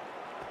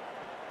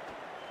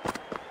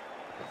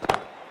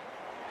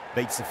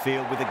 Beats the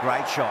field with a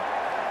great shot.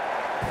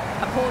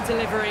 A poor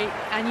delivery,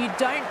 and you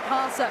don't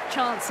pass up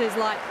chances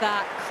like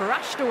that.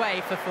 Crashed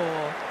away for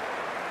 4.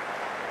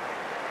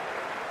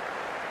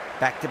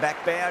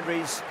 Back-to-back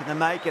boundaries. Can they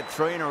make it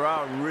 3 in a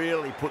row and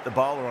really put the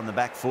bowler on the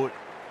back foot?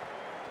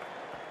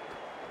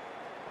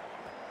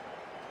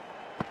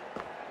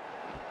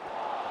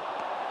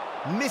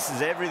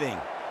 Misses everything.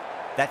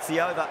 That's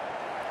the over.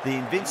 The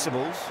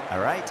Invincibles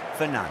are 8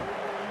 for none.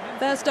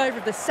 First over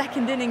of the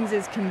second innings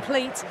is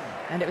complete,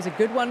 and it was a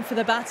good one for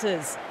the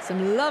batters.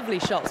 Some lovely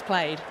shots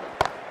played.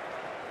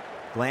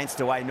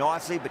 Glanced away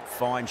nicely, but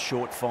fine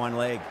short, fine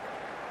leg.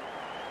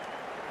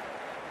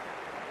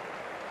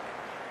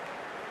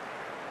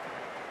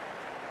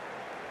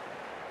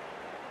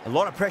 A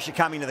lot of pressure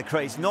coming to the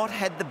crease. Not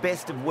had the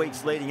best of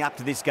weeks leading up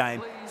to this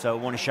game, so I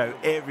want to show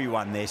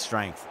everyone their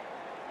strength.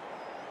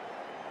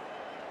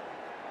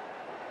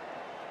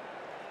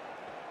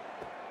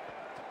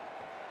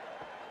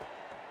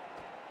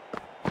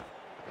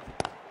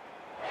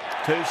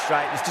 Two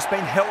straight. It's just been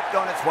helped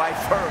on its way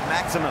for a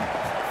maximum.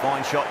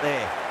 Fine shot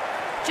there.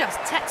 Just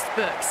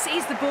textbook.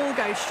 Sees the ball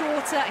go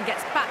shorter and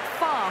gets back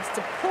fast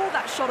to pull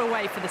that shot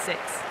away for the 6.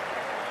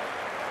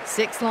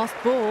 6 lost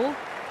ball.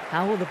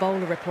 How will the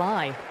bowler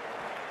reply?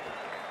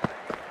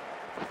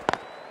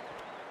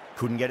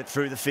 Couldn't get it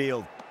through the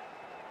field.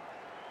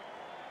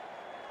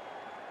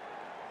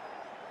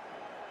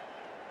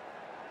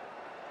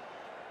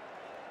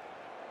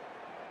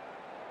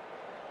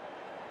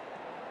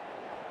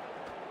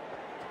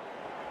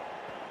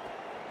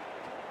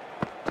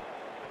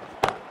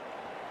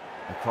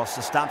 Across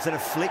the stumps and a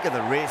flick of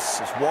the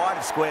wrist. It's wide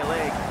of square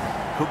leg.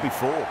 Could be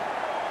 4.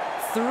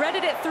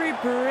 Threaded it through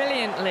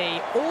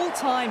brilliantly. All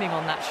timing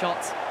on that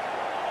shot.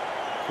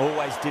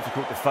 Always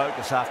difficult to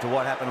focus after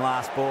what happened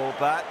last ball,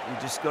 but you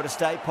just got to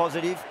stay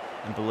positive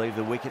and believe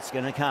the wicket's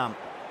going to come.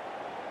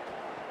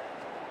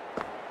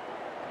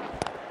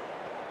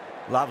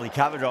 Lovely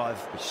cover drive,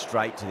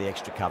 straight to the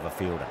extra cover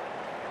fielder.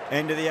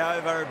 End of the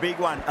over, a big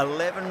one.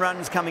 11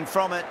 runs coming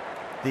from it.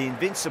 The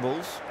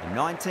Invincibles are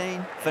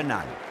 19 for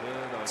none.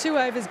 2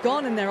 overs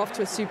gone and they're off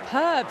to a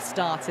superb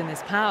start in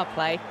this power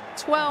play.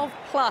 12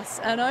 plus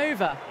and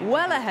over,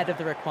 well ahead of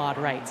the required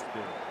rate.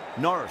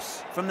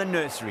 Norris from the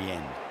nursery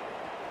end.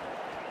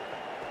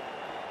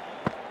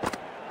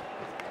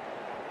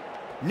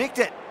 Nicked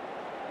it.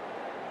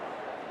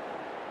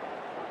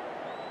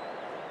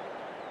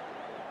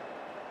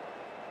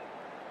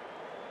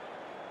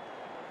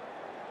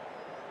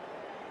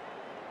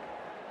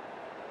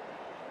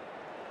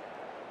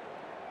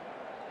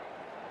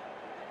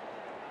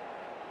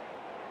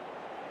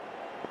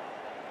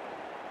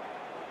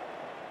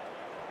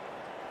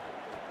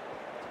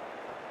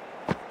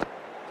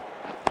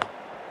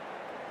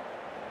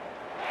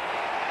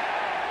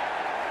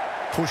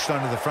 Pushed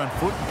onto the front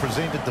foot and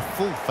presented the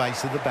full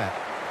face of the bat.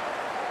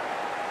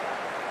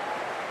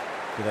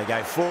 Do they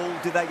go full?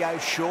 Do they go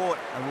short?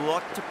 A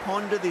lot to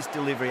ponder this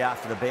delivery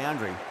after the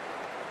boundary.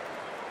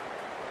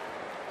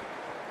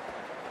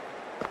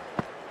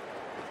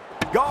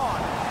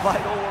 Gone!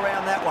 Played all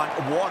around that one.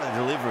 What a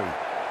delivery.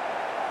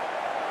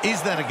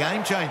 Is that a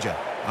game changer?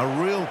 A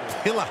real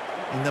pillar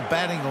in the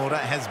batting order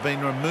has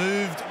been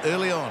removed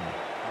early on.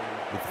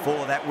 With 4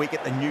 of that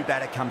wicket, the new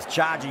batter comes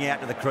charging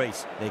out to the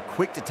crease. They're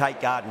quick to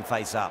take guard and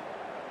face up.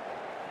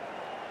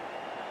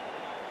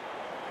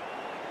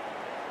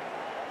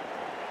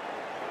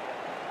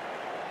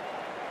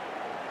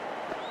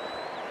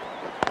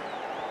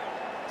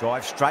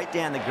 Drive straight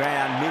down the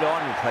ground,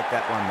 mid-on, will collect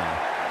that one though.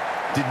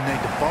 Didn't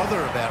need to bother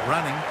about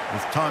running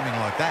with timing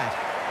like that.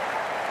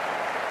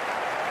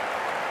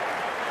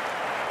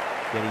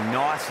 Getting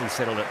nicely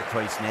settled at the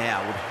crease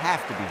now. Would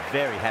have to be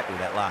very happy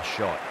with that last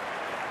shot.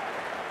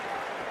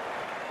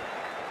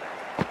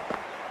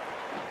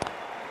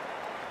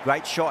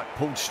 Great shot,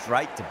 pulled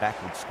straight to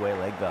backward square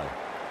leg though.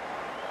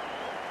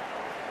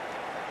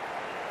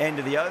 End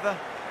of the over.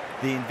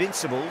 The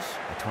Invincibles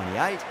are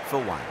 28 for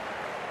 1.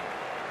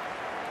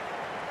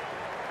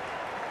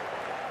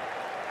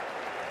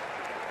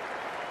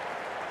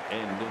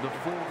 End of the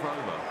 4th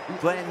over.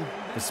 Glenn,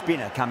 the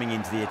spinner, coming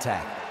into the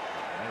attack.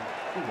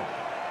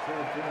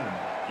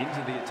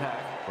 Into the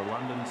attack for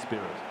London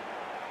Spirit.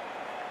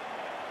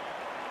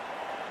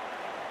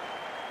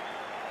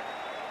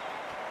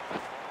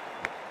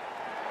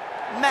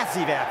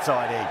 Massive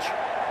outside edge.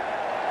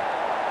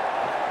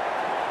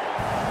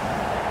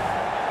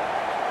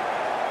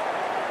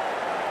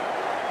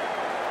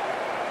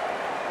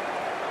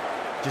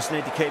 Just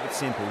need to keep it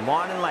simple.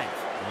 Line and length.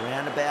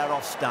 Roundabout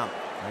off stump.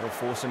 That'll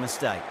force a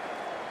mistake.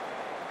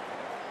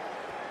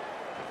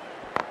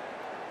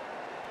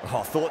 Oh,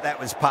 I thought that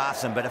was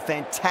passing, but a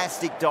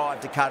fantastic dive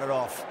to cut it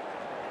off.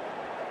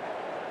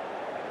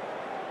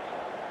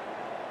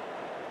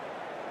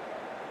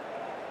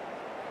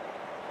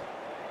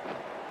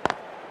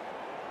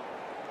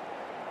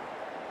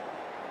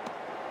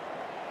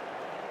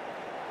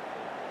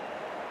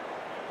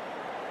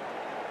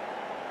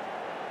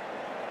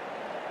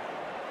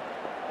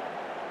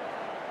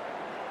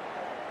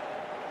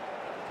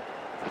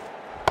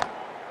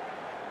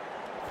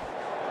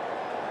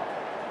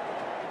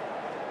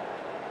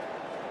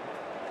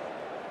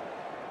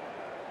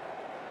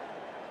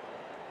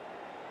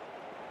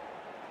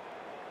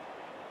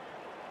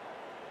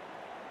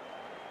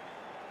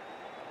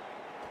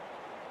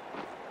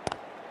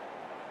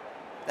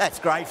 That's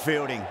great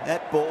fielding.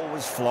 That ball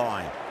was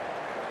flying.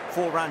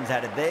 4 runs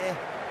added there.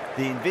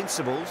 The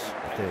Invincibles,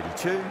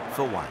 32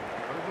 for 1.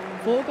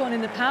 4 gone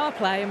in the power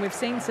play, and we've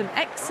seen some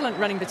excellent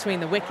running between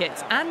the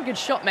wickets and good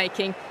shot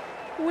making,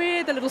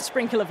 with a little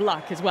sprinkle of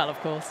luck as well, of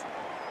course.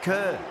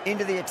 Kerr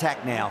into the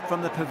attack now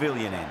from the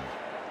pavilion end.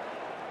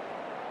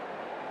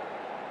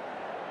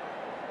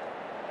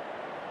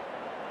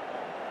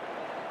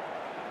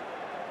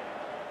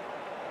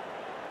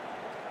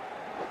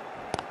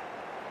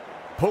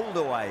 Pulled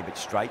away, but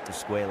straight to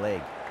square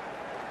leg.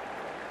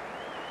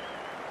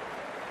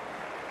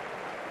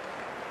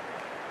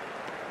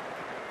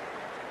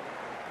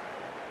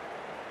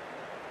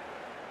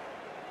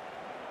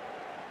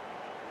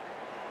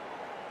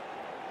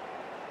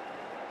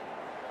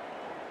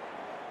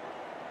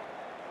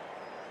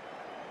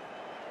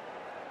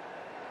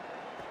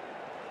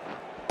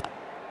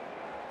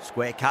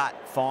 Square cut,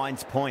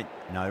 finds point,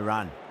 no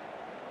run.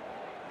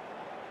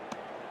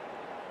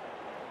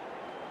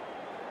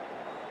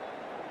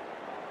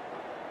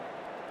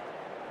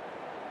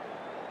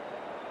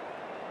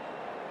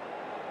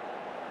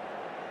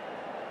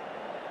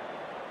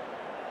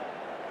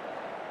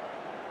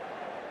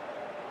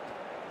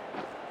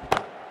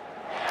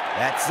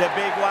 That's a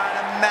big one,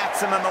 a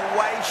maximum,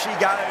 away she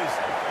goes.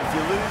 If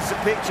you lose the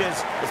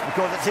pictures, it's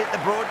because it's hit the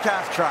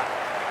broadcast truck.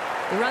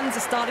 The runs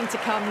are starting to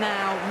come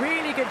now.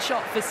 Really good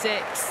shot for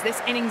 6. This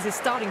innings is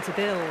starting to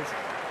build.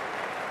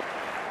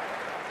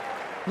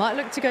 Might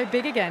look to go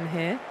big again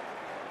here.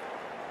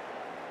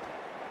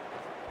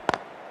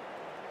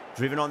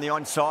 Driven on the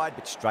onside,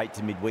 but straight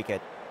to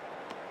mid-wicket.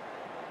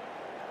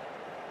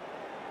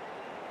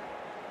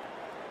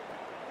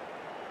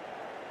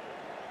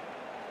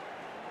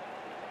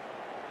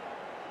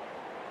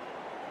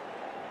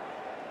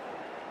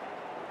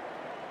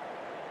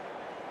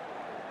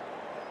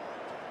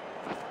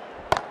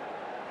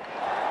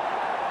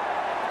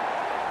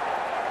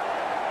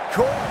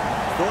 Caught.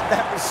 Thought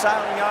that was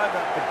sailing over,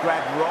 but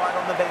grabbed right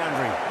on the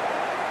boundary.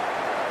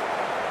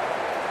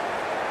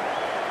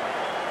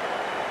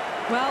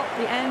 Well,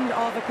 the end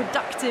of a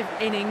productive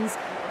innings.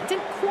 It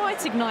didn't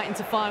quite ignite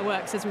into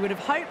fireworks as we would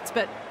have hoped,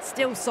 but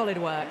still solid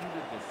work.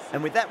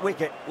 And with that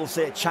wicket, we'll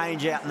see a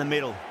change out in the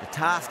middle. The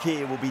task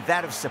here will be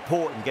that of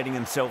support and getting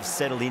themselves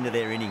settled into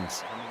their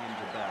innings. Coming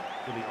into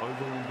bat for the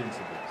Oval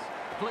Invincibles.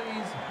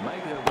 Please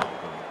make her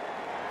welcome.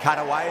 Cut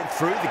away and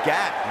through the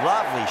gap.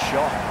 Lovely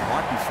shot,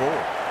 like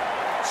before.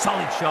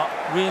 Solid shot,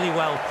 really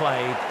well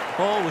played.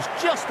 Ball was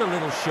just a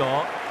little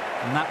short,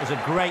 and that was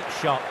a great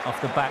shot off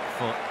the back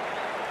foot.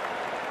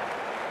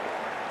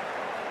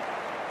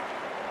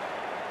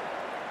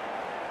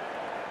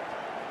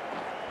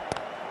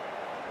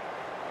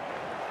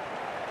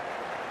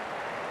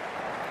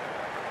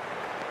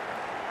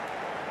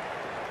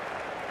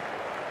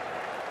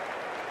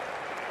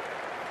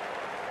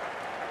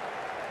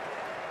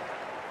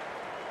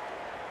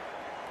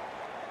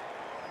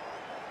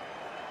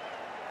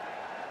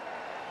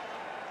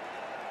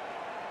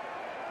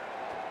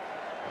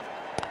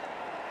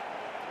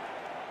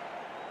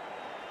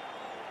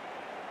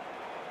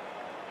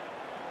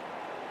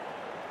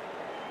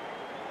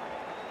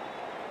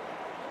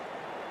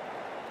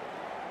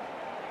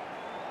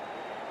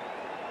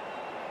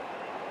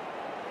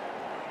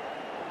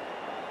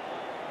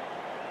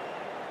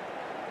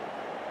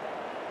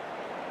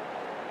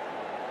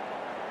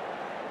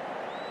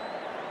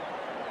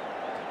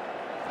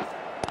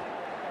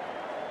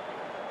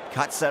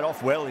 Cuts that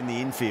off well in the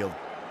infield.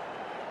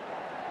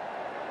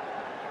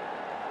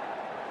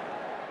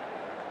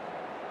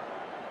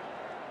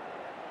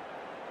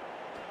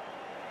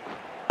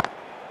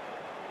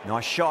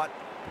 Nice shot,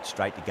 but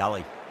straight to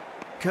gully.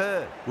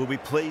 Kerr will be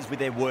pleased with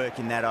their work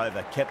in that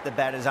over. Kept the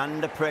batters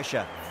under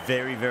pressure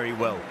very, very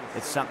well.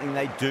 It's something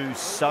they do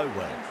so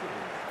well.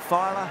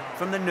 Filer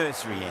from the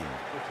nursery end.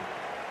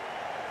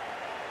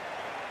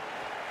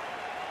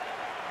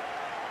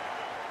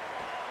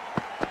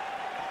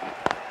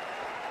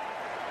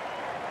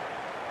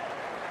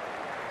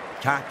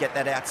 Can't get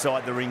that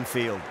outside the ring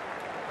field.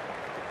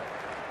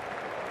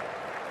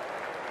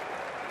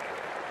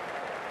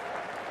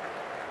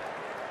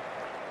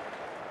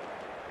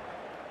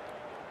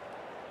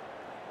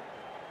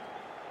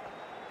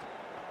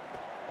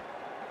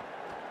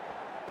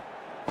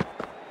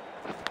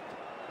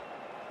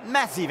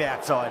 Massive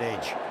outside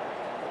edge.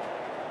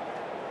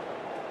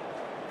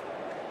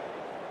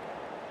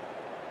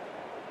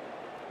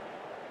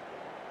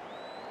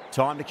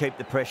 Time to keep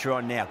the pressure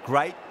on now.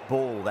 Great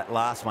ball, that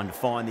last one, to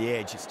find the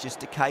edge. It's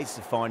just a case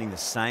of finding the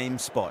same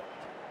spot.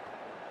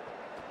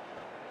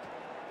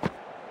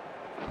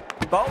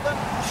 Bolden,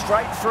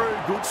 straight through.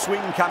 Good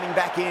swing coming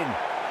back in.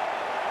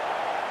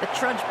 The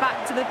trudge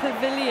back to the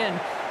pavilion.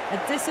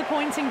 A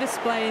disappointing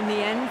display in the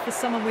end for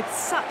someone with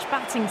such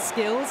batting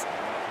skills.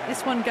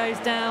 This one goes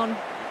down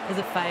as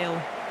a fail.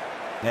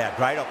 Now,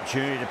 great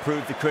opportunity to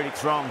prove the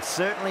critics wrong.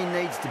 Certainly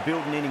needs to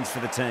build an innings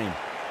for the team.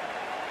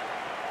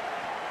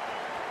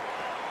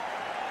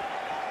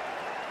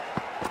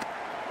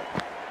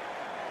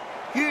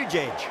 Huge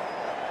edge.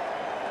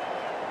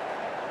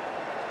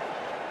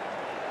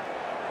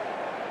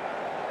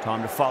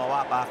 Time to follow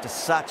up after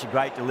such a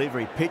great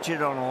delivery. Pitch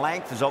it on a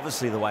length is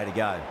obviously the way to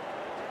go.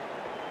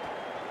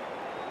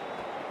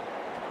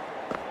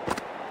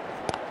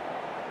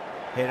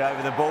 Head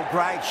over the ball.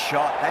 Great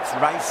shot. That's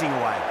racing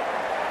away.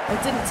 They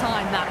didn't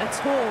time that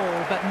at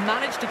all, but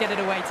managed to get it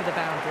away to the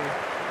boundary.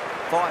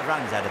 5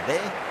 runs added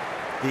there.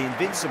 The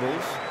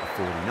Invincibles are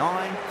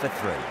 49 for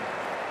 3.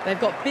 They've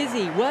got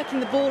busy working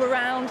the ball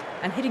around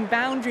and hitting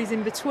boundaries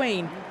in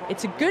between.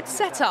 It's a good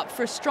setup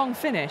for a strong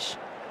finish.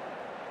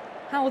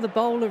 How will the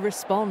bowler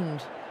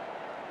respond?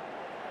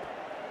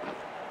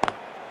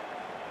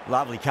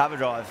 Lovely cover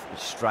drive,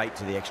 straight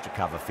to the extra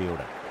cover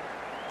fielder.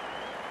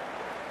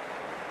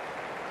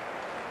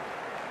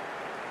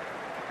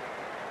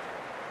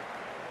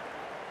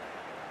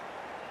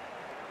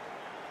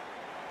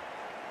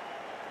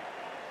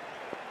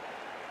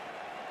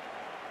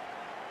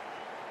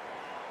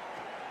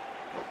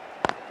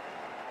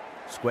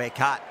 Square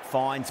cut,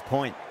 finds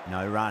point,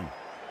 no run.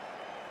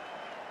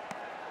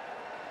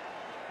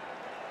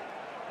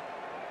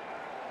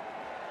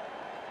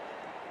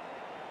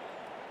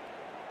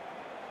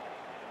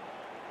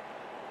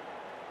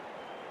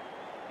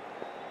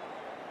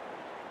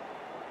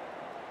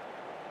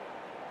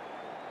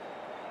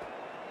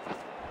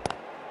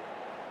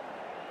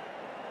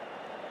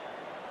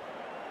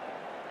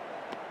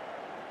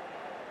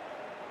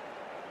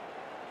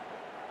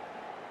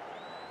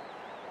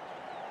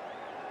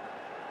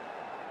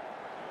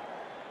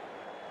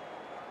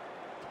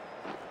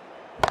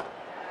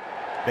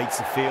 Beats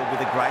the field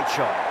with a great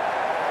shot.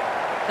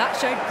 That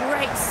showed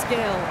great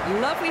skill.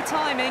 Lovely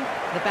timing.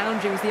 The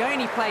boundary was the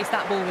only place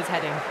that ball was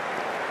heading.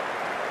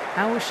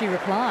 How will she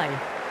reply?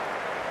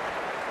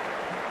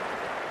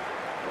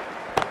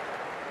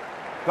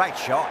 Great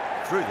shot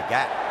through the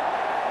gap.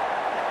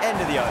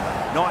 End of the over.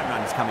 9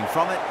 runs coming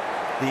from it.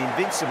 The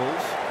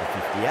Invincibles are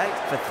 58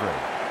 for 3.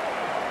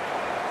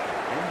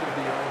 End of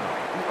the over.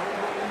 The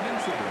overall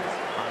Invincibles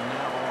are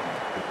now on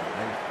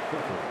 58 for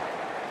 3.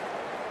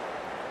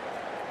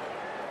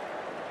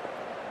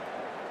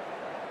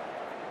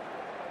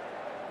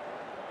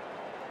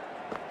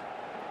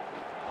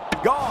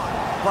 Gone.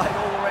 Played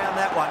all around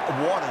that one.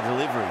 What a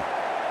delivery.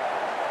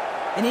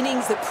 An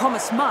innings that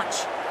promised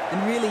much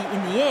and really,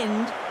 in the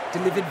end,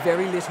 delivered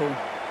very little.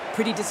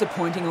 Pretty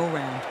disappointing all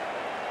round.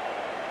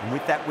 And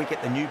with that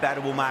wicket, the new batter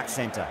will mark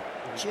centre.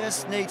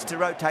 Just needs to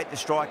rotate the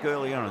strike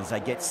early on as they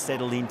get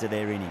settled into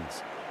their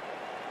innings.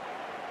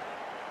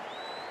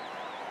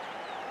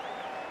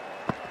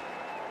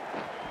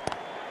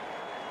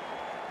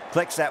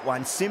 Collects that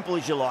one, simple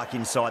as you like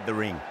inside the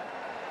ring.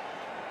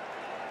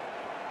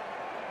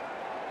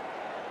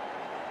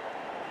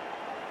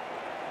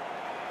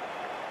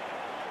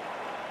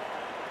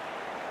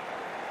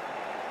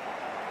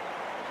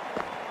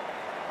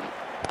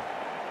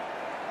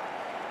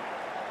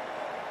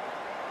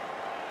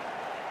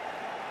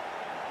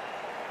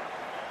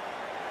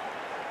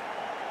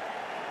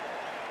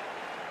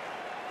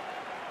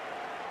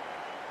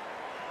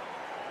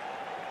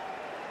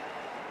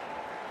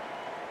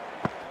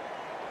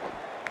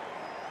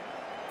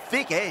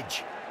 Thick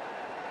edge.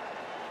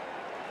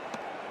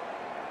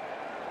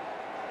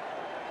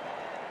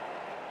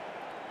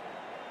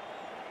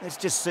 Let's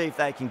just see if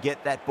they can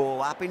get that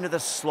ball up into the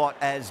slot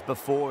as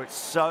before. It's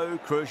so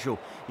crucial.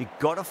 You've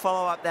got to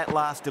follow up that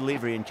last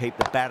delivery and keep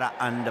the batter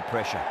under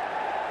pressure.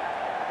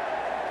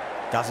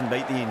 Doesn't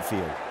beat the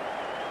infield.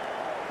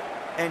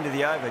 End of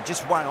the over.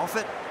 Just one off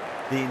it.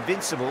 The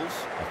Invincibles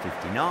are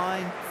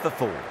 59 for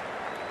 4.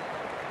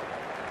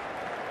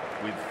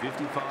 With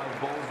 55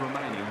 balls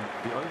remaining,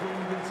 the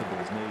overall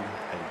Invincibles need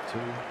 82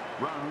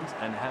 runs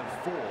and have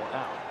 4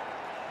 out.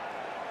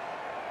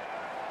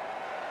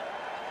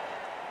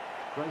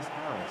 Grace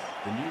Harris,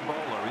 the new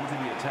bowler into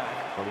the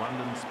attack for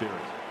London Spirit.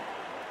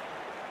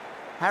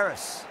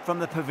 Harris from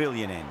the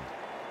pavilion end.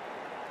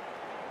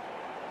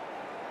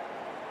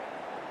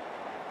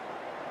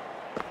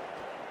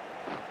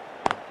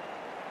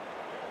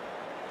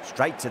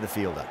 Straight to the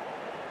fielder.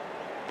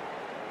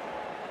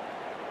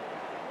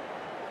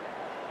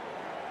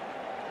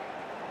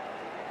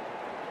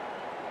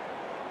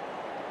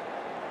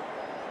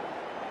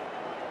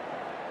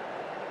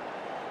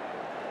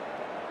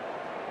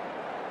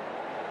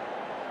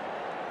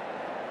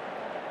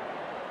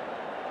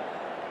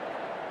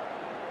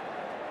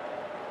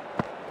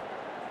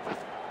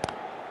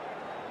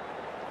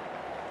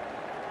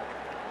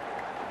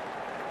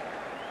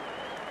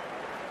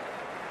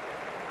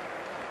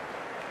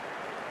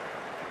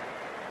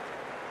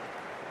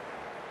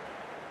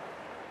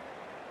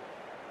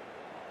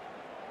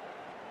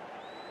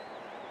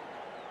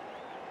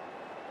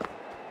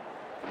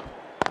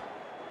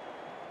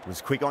 Was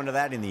quick onto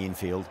that in the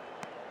infield.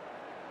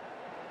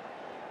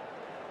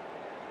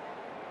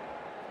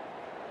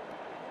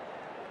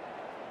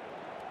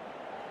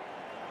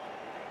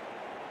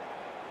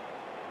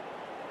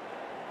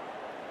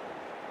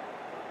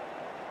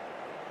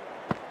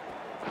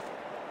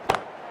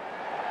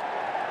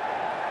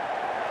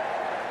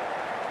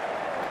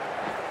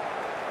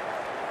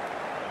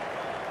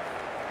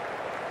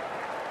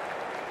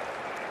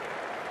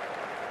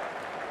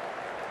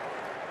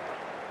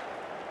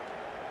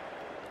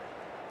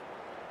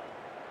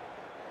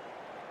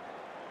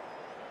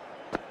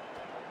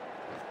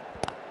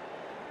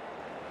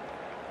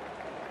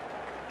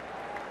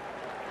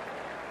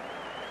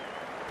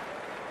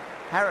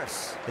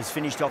 Harris has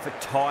finished off a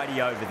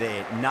tidy over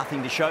there.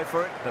 Nothing to show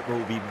for it, but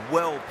will be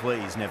well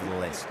pleased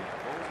nevertheless.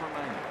 Balls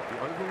remaining. The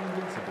Oval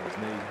Invincibles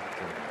need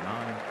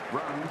 9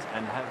 runs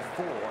and have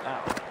 4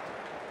 out.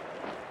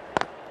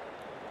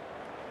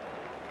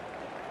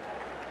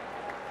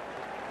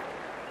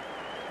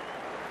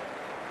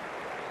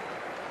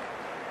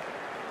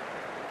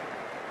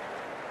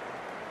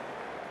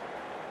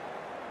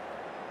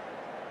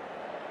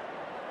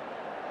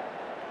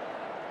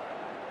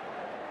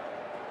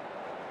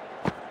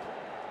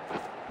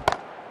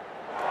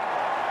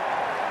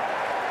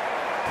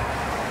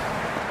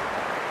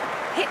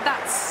 Hit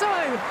that so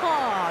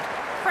hard.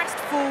 Pressed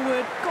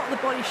forward, got the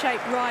body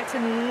shape right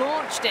and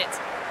launched it.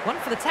 One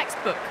for the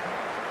textbook.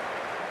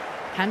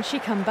 Can she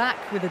come back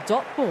with a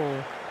dot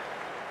ball?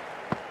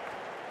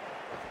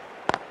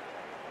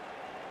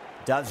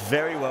 Does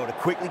very well to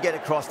quickly get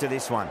across to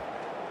this one.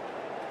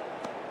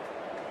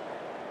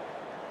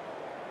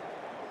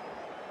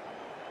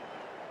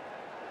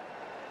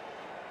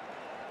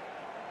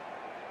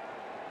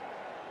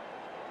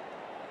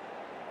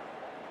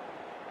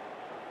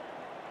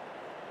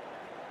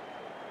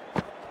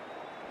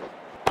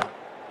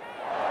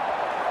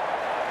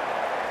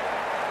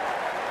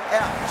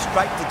 Out,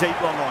 straight to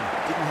deep long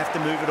on. Didn't have to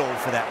move at all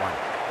for that one.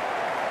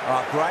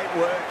 Oh, great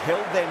work,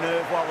 held their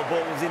nerve while the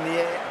ball was in the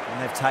air,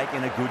 and they've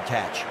taken a good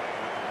catch.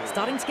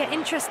 Starting to get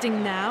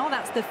interesting now.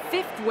 That's the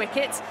 5th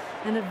wicket,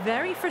 and a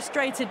very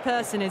frustrated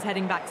person is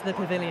heading back to the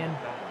pavilion.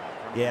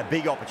 Yeah,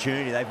 big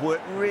opportunity. They've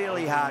worked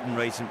really hard in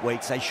recent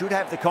weeks. They should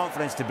have the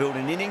confidence to build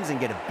an innings and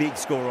get a big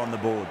score on the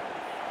board.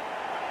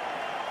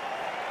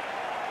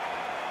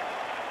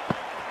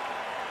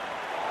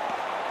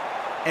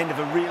 End of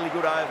a really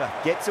good over.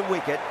 Gets a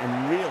wicket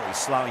and really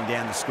slowing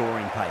down the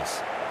scoring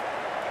pace.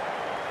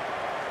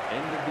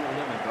 End of the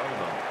 11th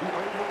over. The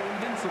Oval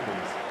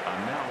Invincibles are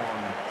now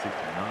on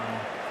 69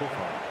 for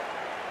 5.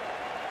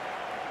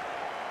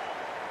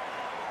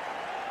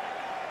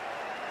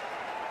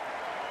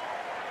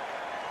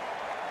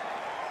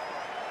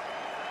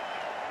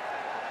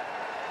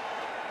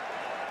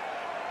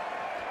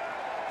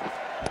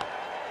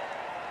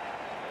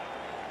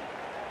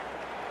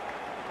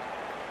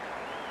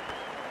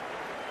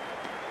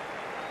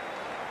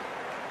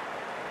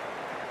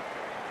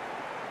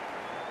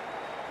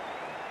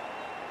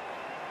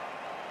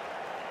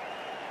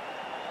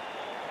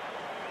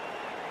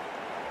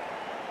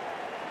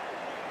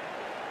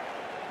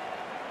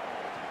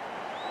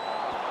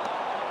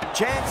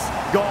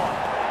 Chance gone.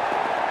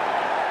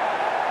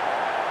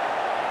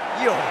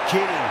 You're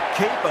kidding.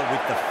 Keeper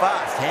with the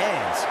fast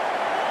hands.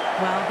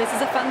 Well, this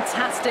is a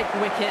fantastic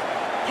wicket.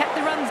 Kept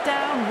the runs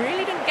down,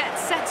 really didn't get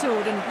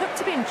settled and looked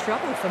to be in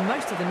trouble for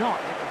most of the knock.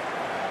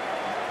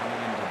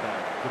 Coming into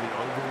bat for the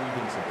Oval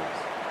Invincibles.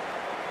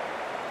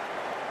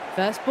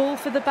 First ball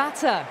for the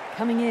batter,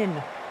 coming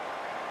in.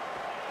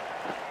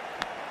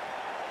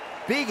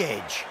 Big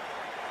edge.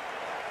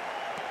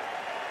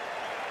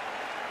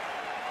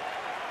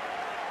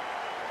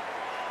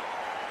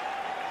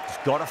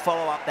 Just got to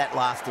follow up that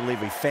last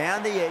delivery.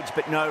 Found the edge,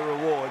 but no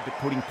reward, but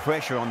putting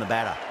pressure on the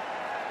batter.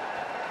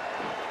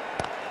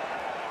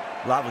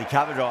 Lovely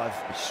cover drive,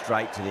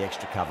 straight to the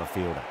extra cover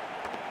fielder.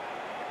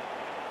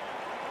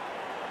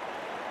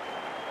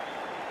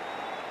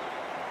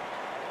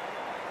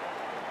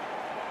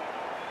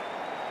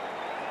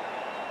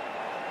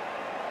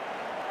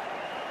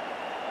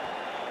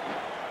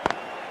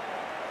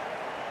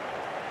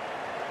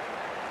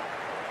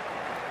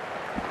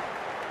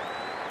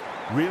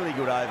 Really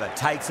good over,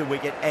 takes a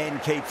wicket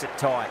and keeps it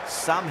tight.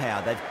 Somehow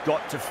they've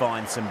got to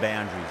find some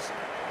boundaries.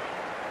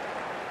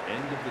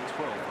 End of the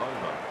 12th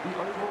over. The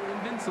Oval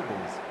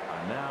Invincibles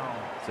are now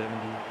 70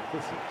 for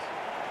 6.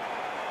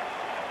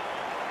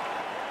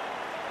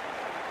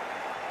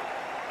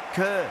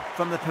 Kerr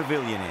from the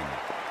pavilion end.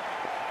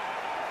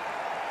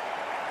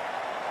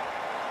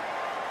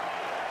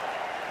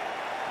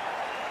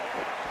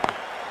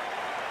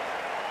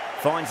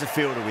 Finds the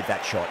fielder with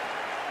that shot.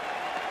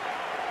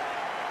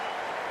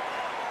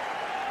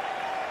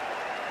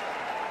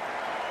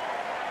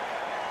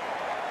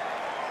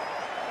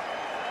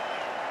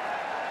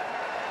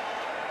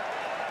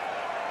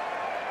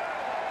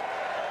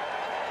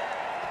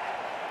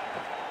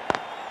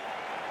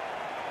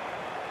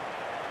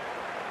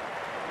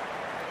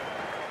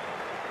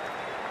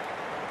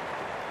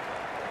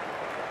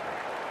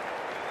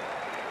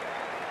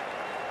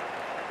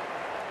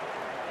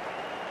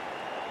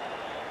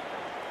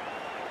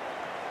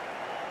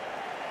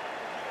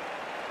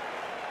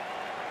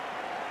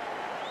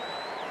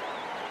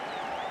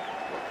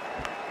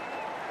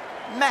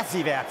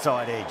 Massive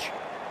outside edge.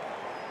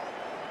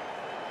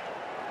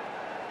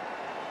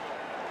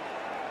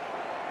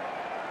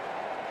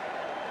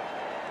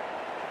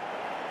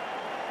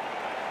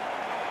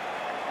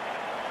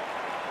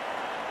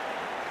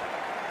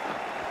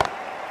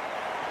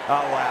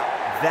 Oh, wow.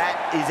 That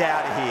is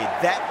out of here.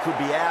 That could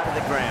be out of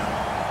the ground.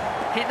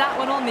 Hit that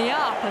one on the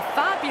up. A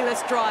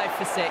fabulous drive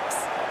for 6.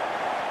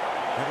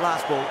 That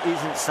last ball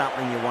isn't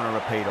something you want to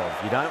repeat of.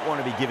 You don't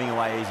want to be giving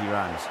away easy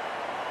runs.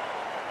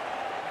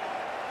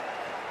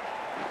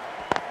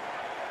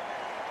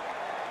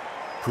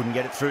 Couldn't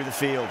get it through the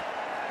field.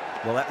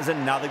 Well, that was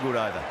another good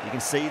over. You can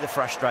see the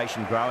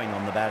frustration growing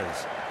on the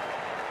batters.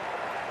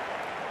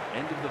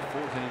 End of the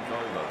 14th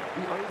over.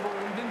 The Oval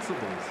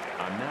Invincibles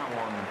are now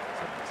on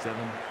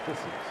 77 for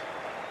 6.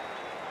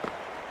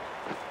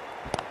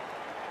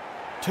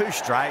 Two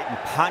straight and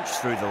punched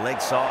through the leg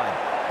side.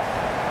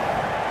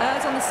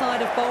 Errs on the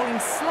side of bowling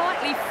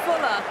slightly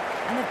fuller,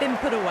 and they've been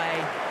put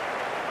away.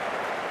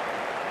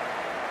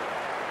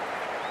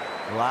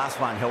 The last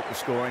one helped the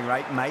scoring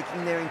rate,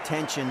 making their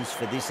intentions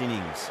for this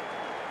innings.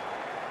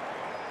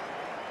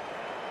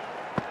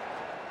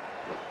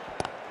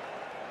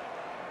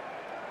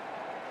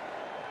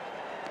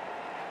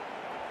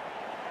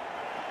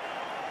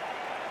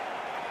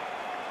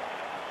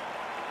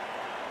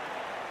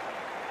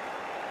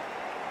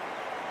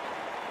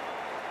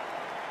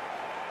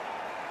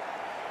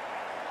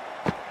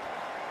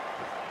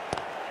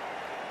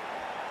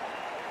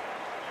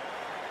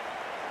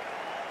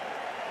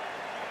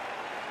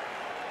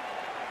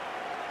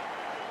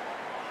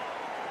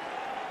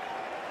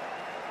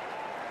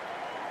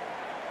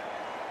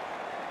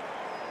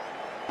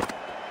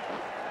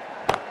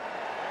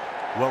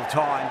 Well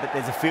timed, but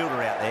there's a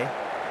fielder out there.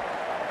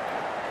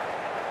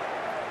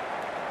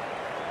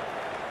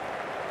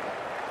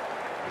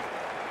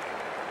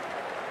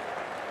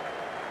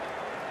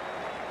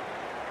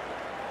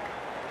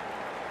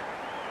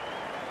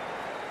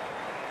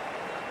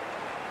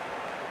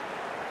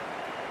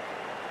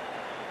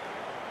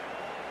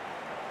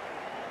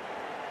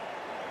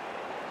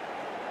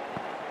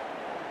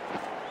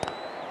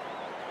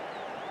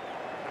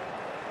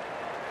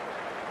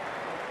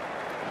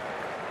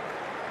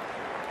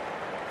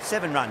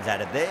 Seven runs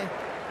added there.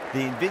 The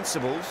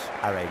Invincibles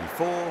are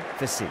 84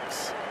 for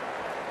 6.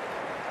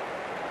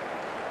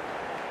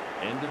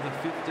 End of the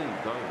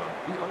 15th over.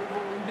 The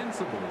Oval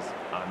Invincibles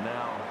are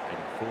now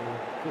 84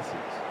 for 6.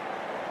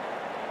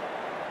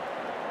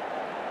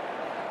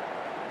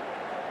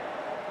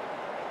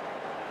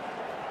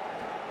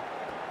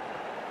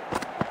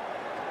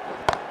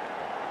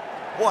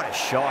 What a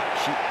shot.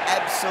 She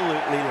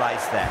absolutely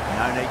laced that.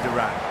 No need to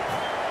run.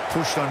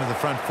 Pushed onto the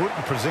front foot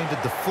and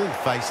presented the full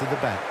face of the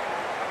bat.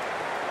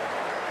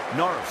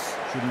 Norris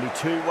shouldn't be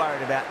too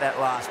worried about that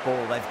last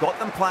ball. They've got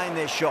them playing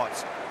their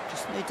shots.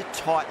 Just need to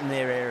tighten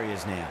their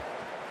areas now.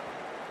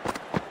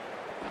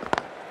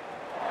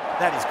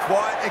 That is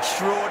quite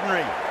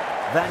extraordinary.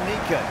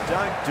 Vanika,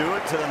 don't do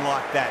it to them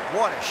like that.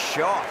 What a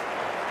shot.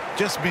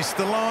 Just missed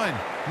the line.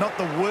 Not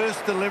the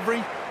worst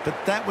delivery, but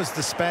that was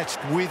dispatched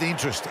with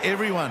interest.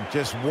 Everyone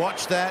just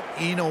watched that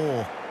in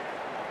awe.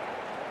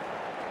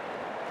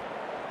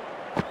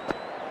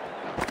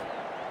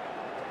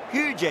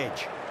 Huge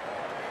edge.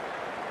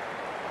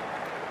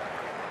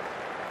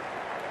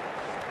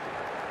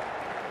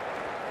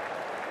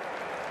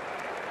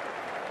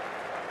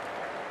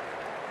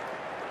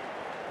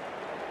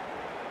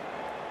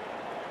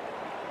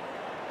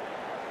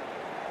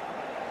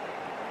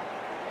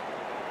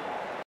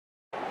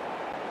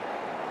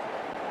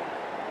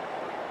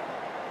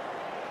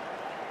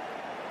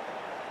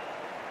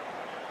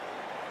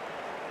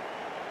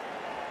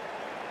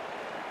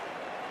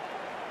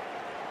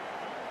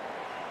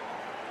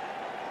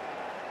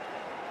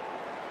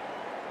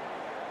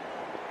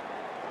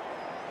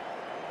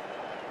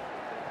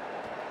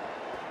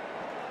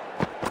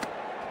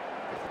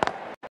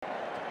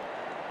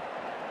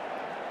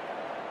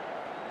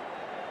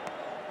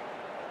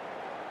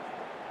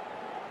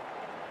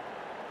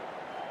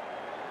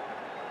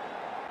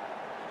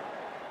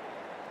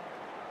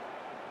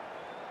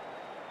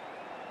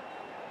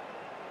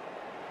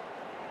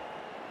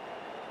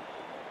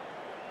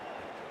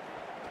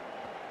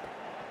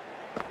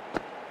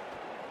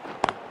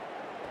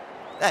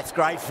 That's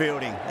great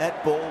fielding.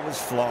 That ball was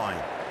flying.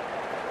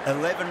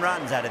 11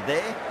 runs added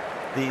there.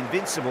 The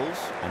Invincibles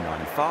are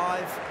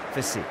 95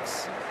 for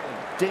 6.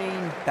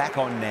 Dean back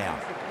on now.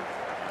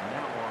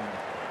 Now on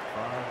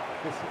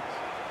 5 for 6.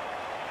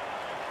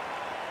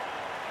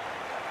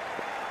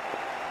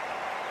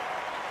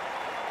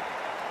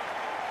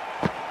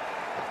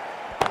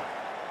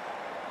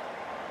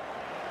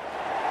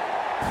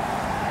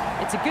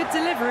 It's a good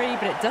delivery,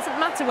 but it doesn't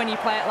matter when you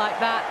play it like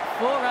that.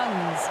 4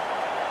 runs.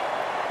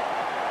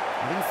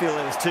 I didn't feel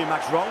there was too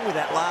much wrong with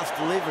that last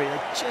delivery. They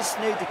just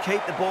need to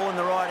keep the ball in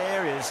the right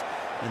areas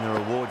and the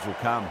rewards will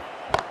come.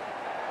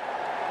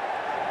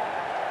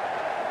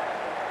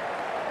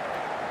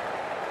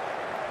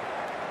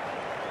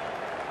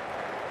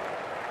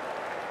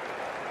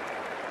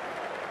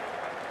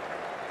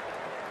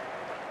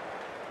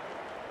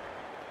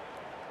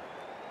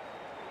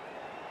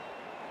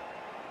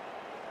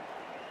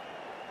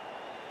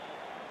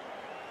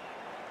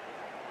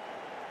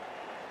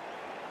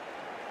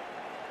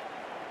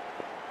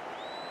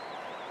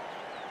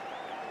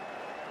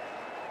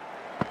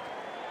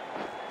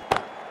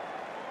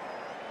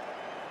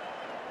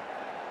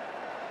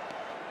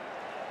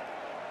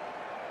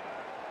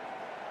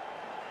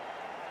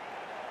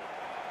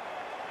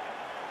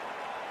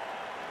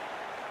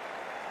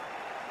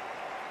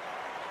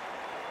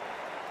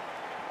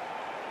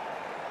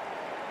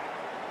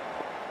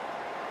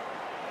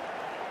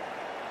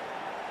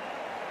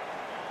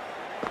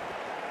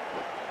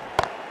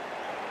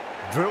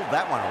 drilled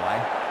that one away.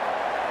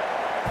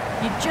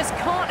 You just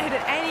can't hit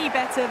it any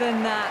better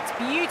than that.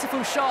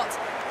 Beautiful shot.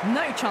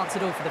 No chance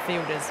at all for the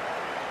fielders.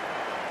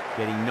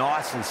 Getting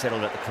nice and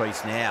settled at the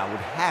crease now. Would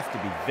have to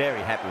be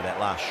very happy with that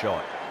last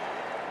shot.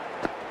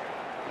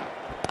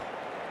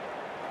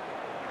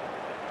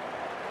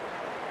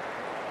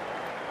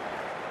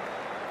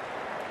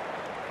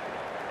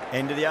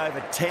 End of the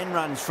over, 10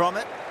 runs from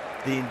it.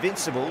 The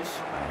Invincibles,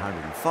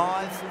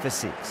 105 for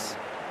 6.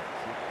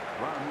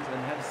 Runs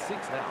and have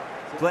 6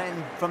 out.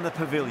 Glenn from the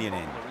pavilion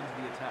end.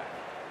 Into the attack.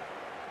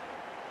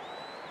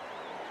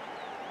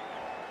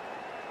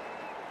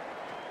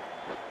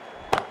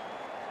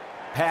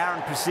 Power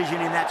and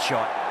precision in that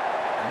shot.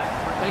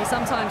 Well, you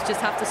sometimes just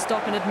have to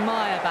stop and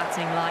admire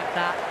batting like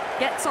that.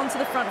 Gets onto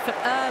the front foot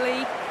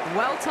early,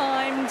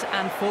 well-timed,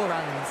 and 4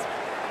 runs.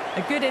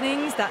 A good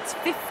innings, that's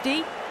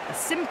 50. A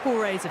simple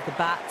raise of the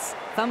bats,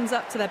 thumbs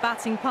up to their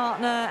batting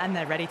partner, and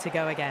they're ready to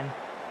go again.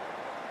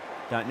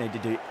 Don't need to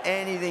do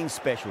anything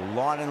special.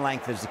 Line and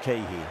length is the key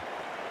here.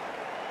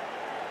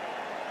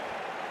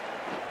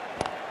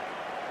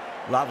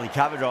 Lovely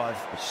cover drive,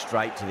 but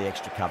straight to the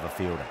extra cover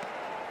fielder.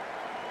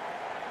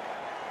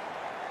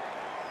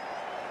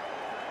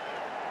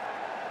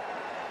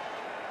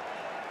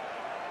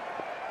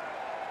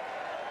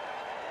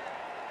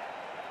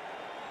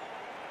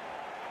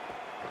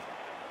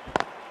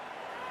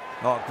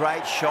 Oh,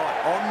 great shot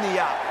on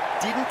the up.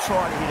 Didn't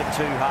try to hit it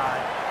too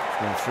hard.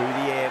 It's gone through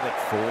the air, but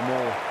 4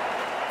 more.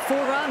 4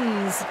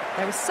 runs.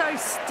 They were so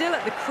still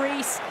at the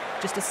crease.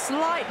 Just a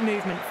slight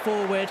movement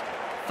forward.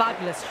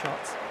 Fabulous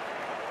shot.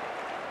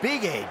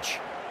 Big edge.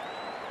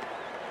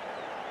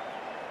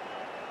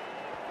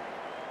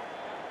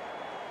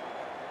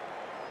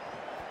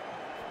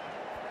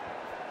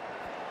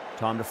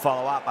 Time to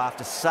follow up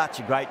after such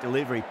a great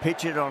delivery.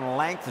 Pitch it on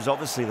length is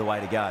obviously the way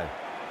to go.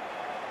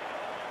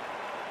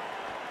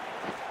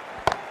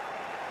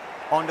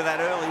 Onto that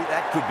early,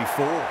 that could be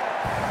 4.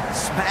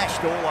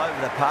 Smashed all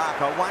over the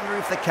park. I wonder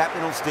if the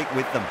captain will stick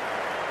with them.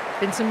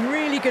 Been some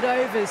really good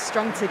overs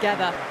strung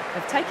together.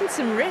 They've taken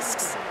some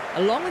risks,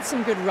 along with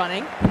some good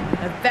running.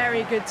 A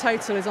very good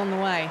total is on the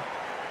way.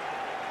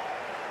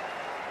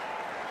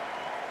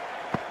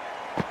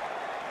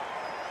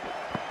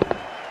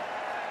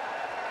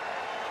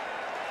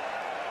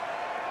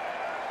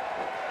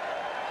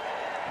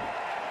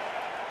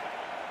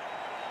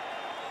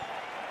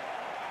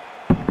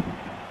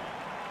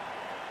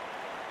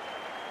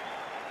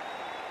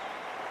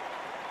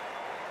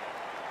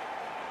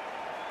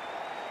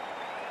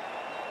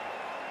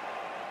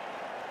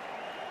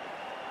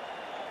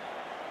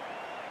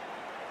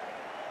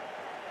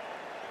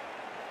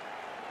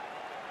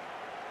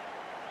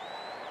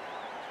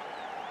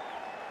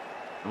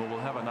 And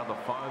we'll have another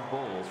 5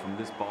 balls from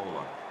this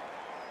bowler.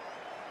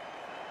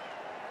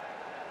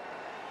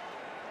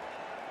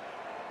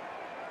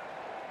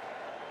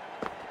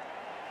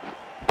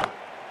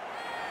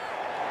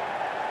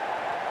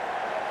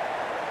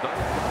 Those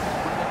runs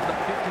bring up the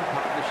 50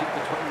 partnership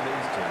between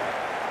these two.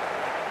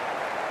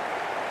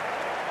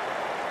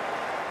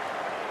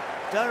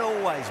 Don't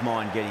always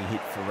mind getting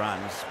hit for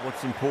runs.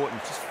 What's important,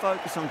 just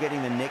focus on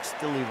getting the next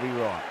delivery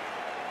right.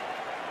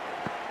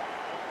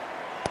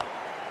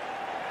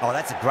 Oh,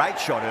 that's a great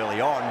shot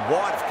early on,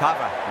 wide of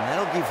cover, and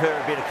that'll give her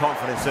a bit of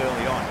confidence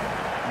early on.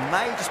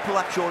 May just pull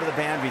up short of the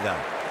boundary, though.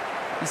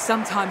 You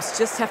sometimes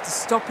just have to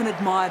stop and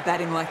admire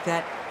batting like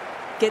that.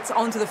 Gets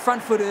onto the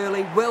front foot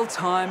early,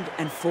 well-timed,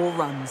 and 4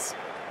 runs.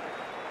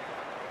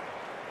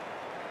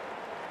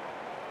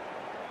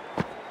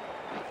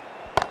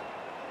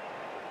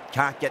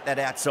 Can't get that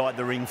outside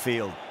the ring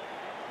field.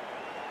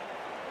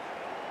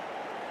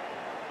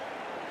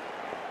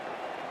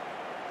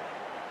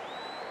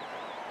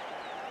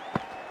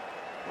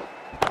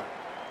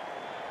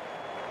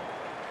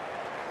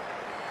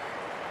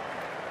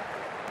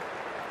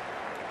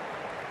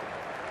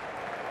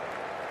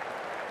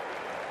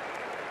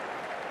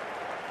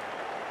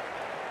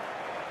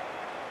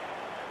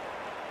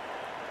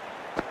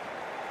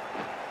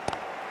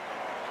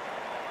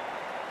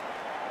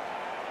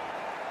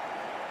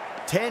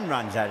 Ten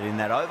runs added in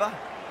that over.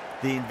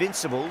 The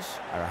Invincibles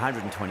are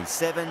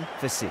 127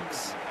 for 6.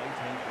 18th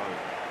over.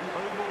 The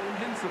Oval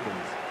Invincibles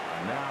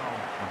are now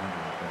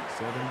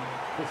 127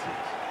 for 6.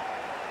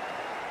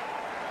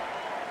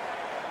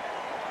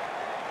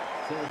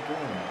 Serve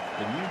Glenn,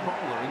 the new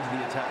bowler, into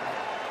the attack.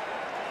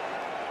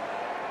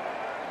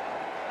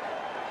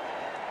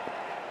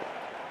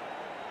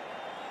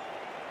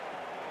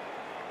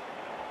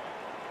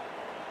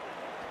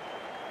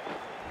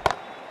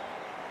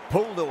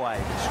 Pulled away,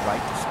 but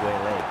straight to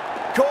square leg.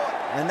 Caught,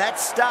 and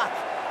that's stuck.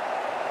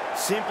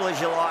 Simple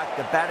as you like.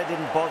 The batter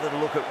didn't bother to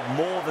look at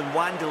more than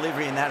one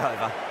delivery in that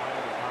over.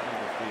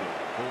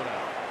 Caught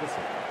out for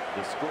 7.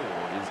 The score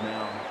is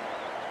now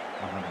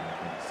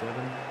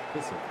 127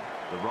 for 7.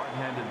 The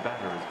right-handed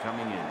batter is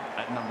coming in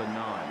at number 9.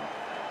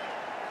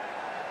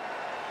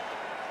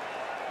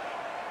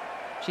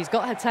 She's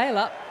got her tail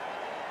up.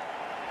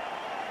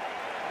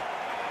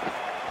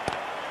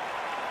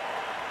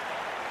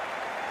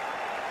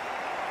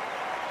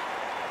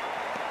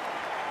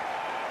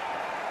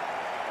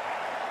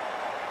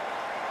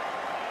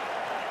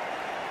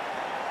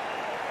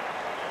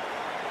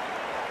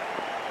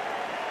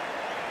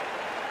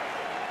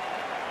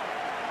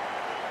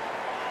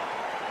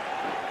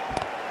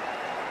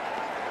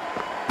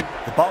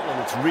 The bowler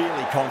looks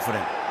really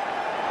confident.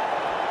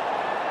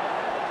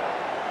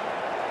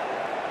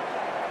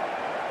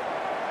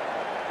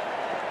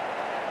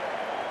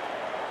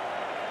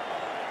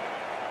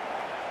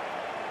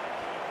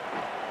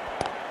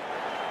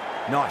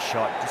 Nice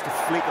shot, just a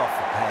flick off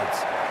the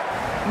pads.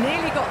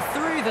 Nearly got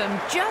through them,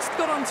 just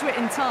got onto it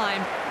in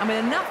time, and with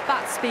enough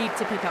bat speed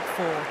to pick up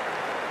 4.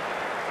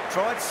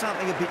 Tried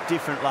something a bit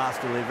different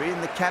last delivery,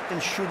 and the captain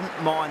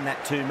shouldn't mind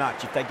that too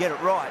much. If they get it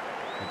right,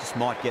 they just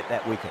might get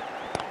that wicket.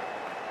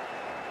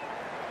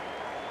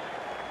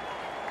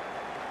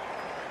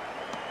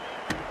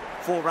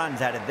 Four runs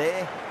added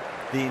there.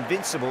 The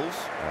Invincibles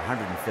are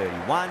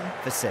 131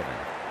 for 7.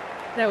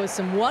 There was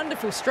some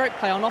wonderful stroke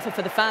play on offer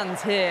for the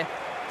fans here.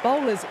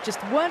 Bowlers just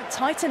weren't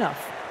tight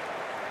enough.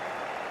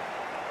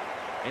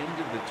 End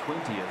of the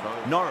 20th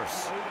over.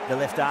 Norris, the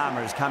left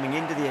armour, is coming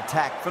into the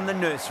attack from the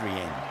nursery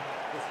end.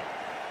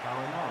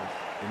 Aaron Norris,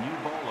 the new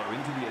bowler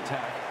into the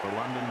attack for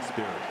London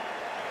Spirit.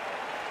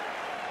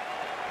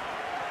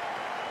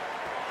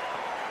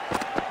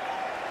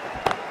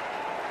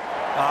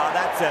 Oh,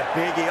 that's a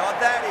biggie. Oh,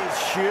 that is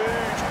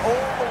huge.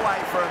 All the way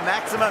for a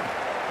maximum.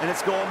 And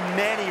it's gone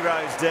many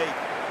rows deep.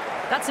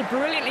 That's a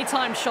brilliantly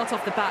timed shot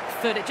off the back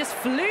foot. It just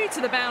flew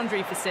to the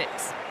boundary for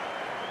 6.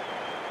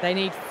 They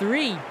need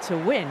 3 to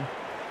win.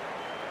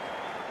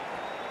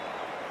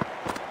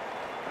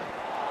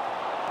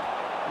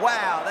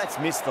 Wow, that's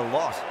missed the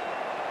lot.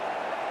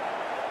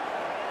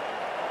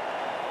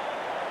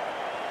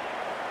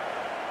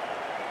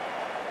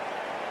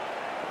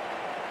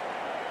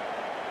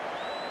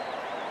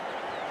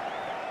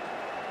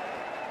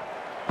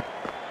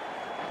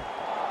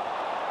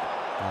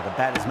 Oh, the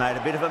batter's made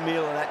a bit of a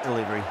meal of that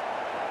delivery.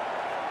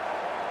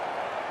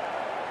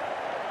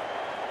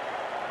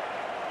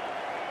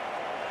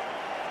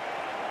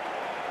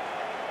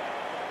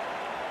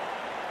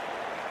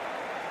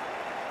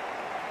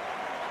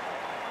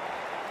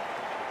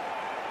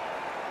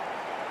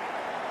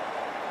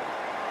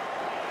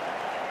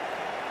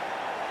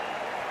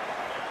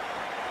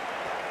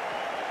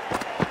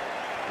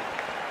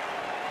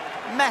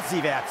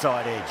 Massive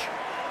outside edge.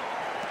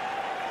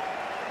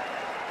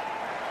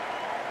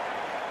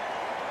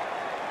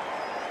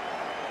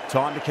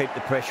 Time to keep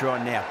the pressure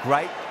on now.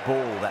 Great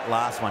ball, that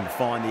last one, to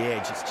find the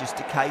edge. It's just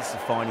a case of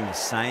finding the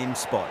same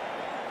spot.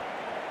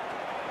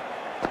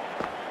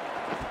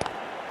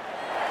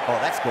 Oh,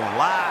 that's gone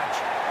large.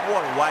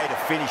 What a way to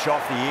finish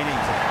off the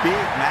innings. A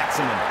big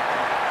maximum.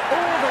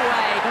 All the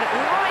way, got it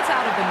right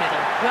out of the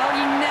middle. Well,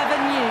 you never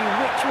knew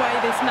which way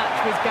this match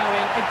was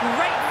going. A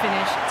great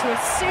finish to a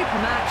super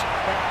match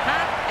that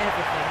had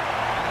everything.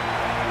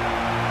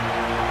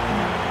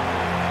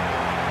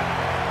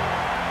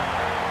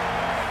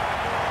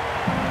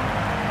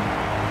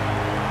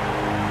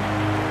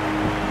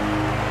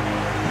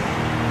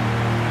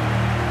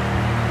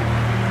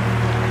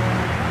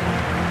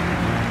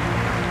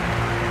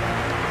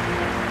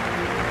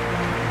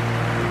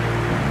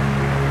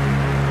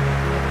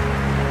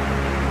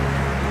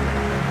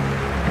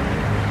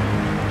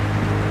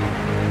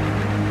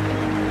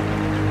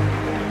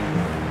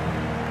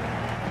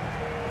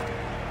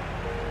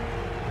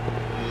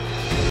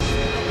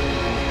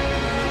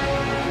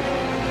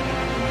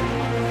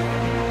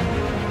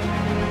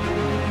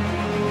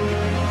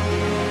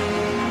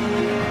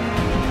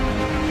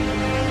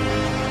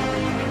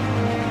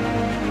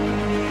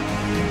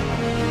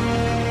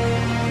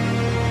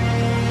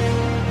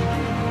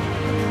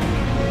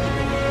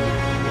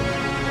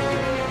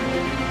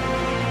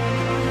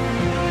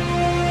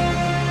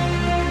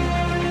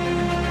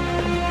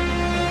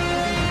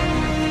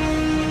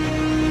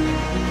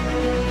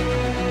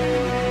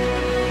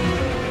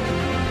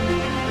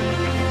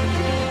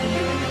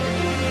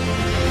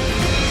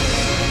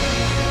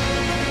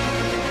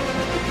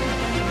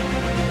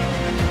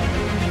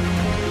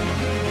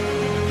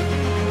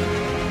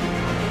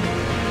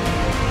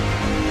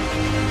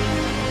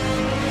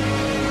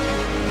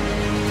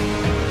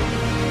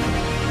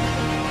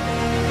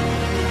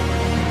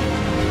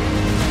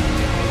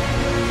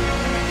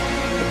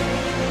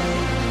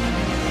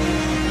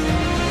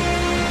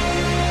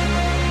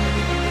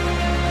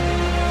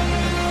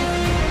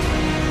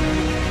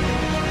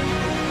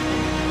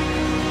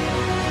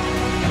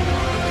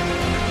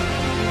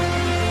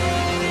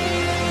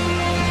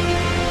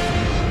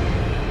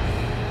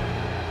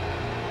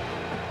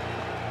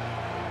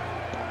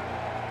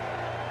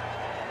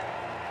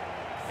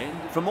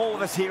 From all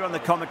of us here on the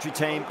commentary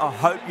team, I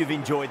hope you've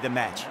enjoyed the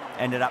match.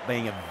 Ended up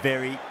being a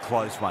very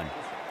close one.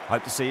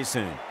 Hope to see you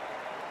soon.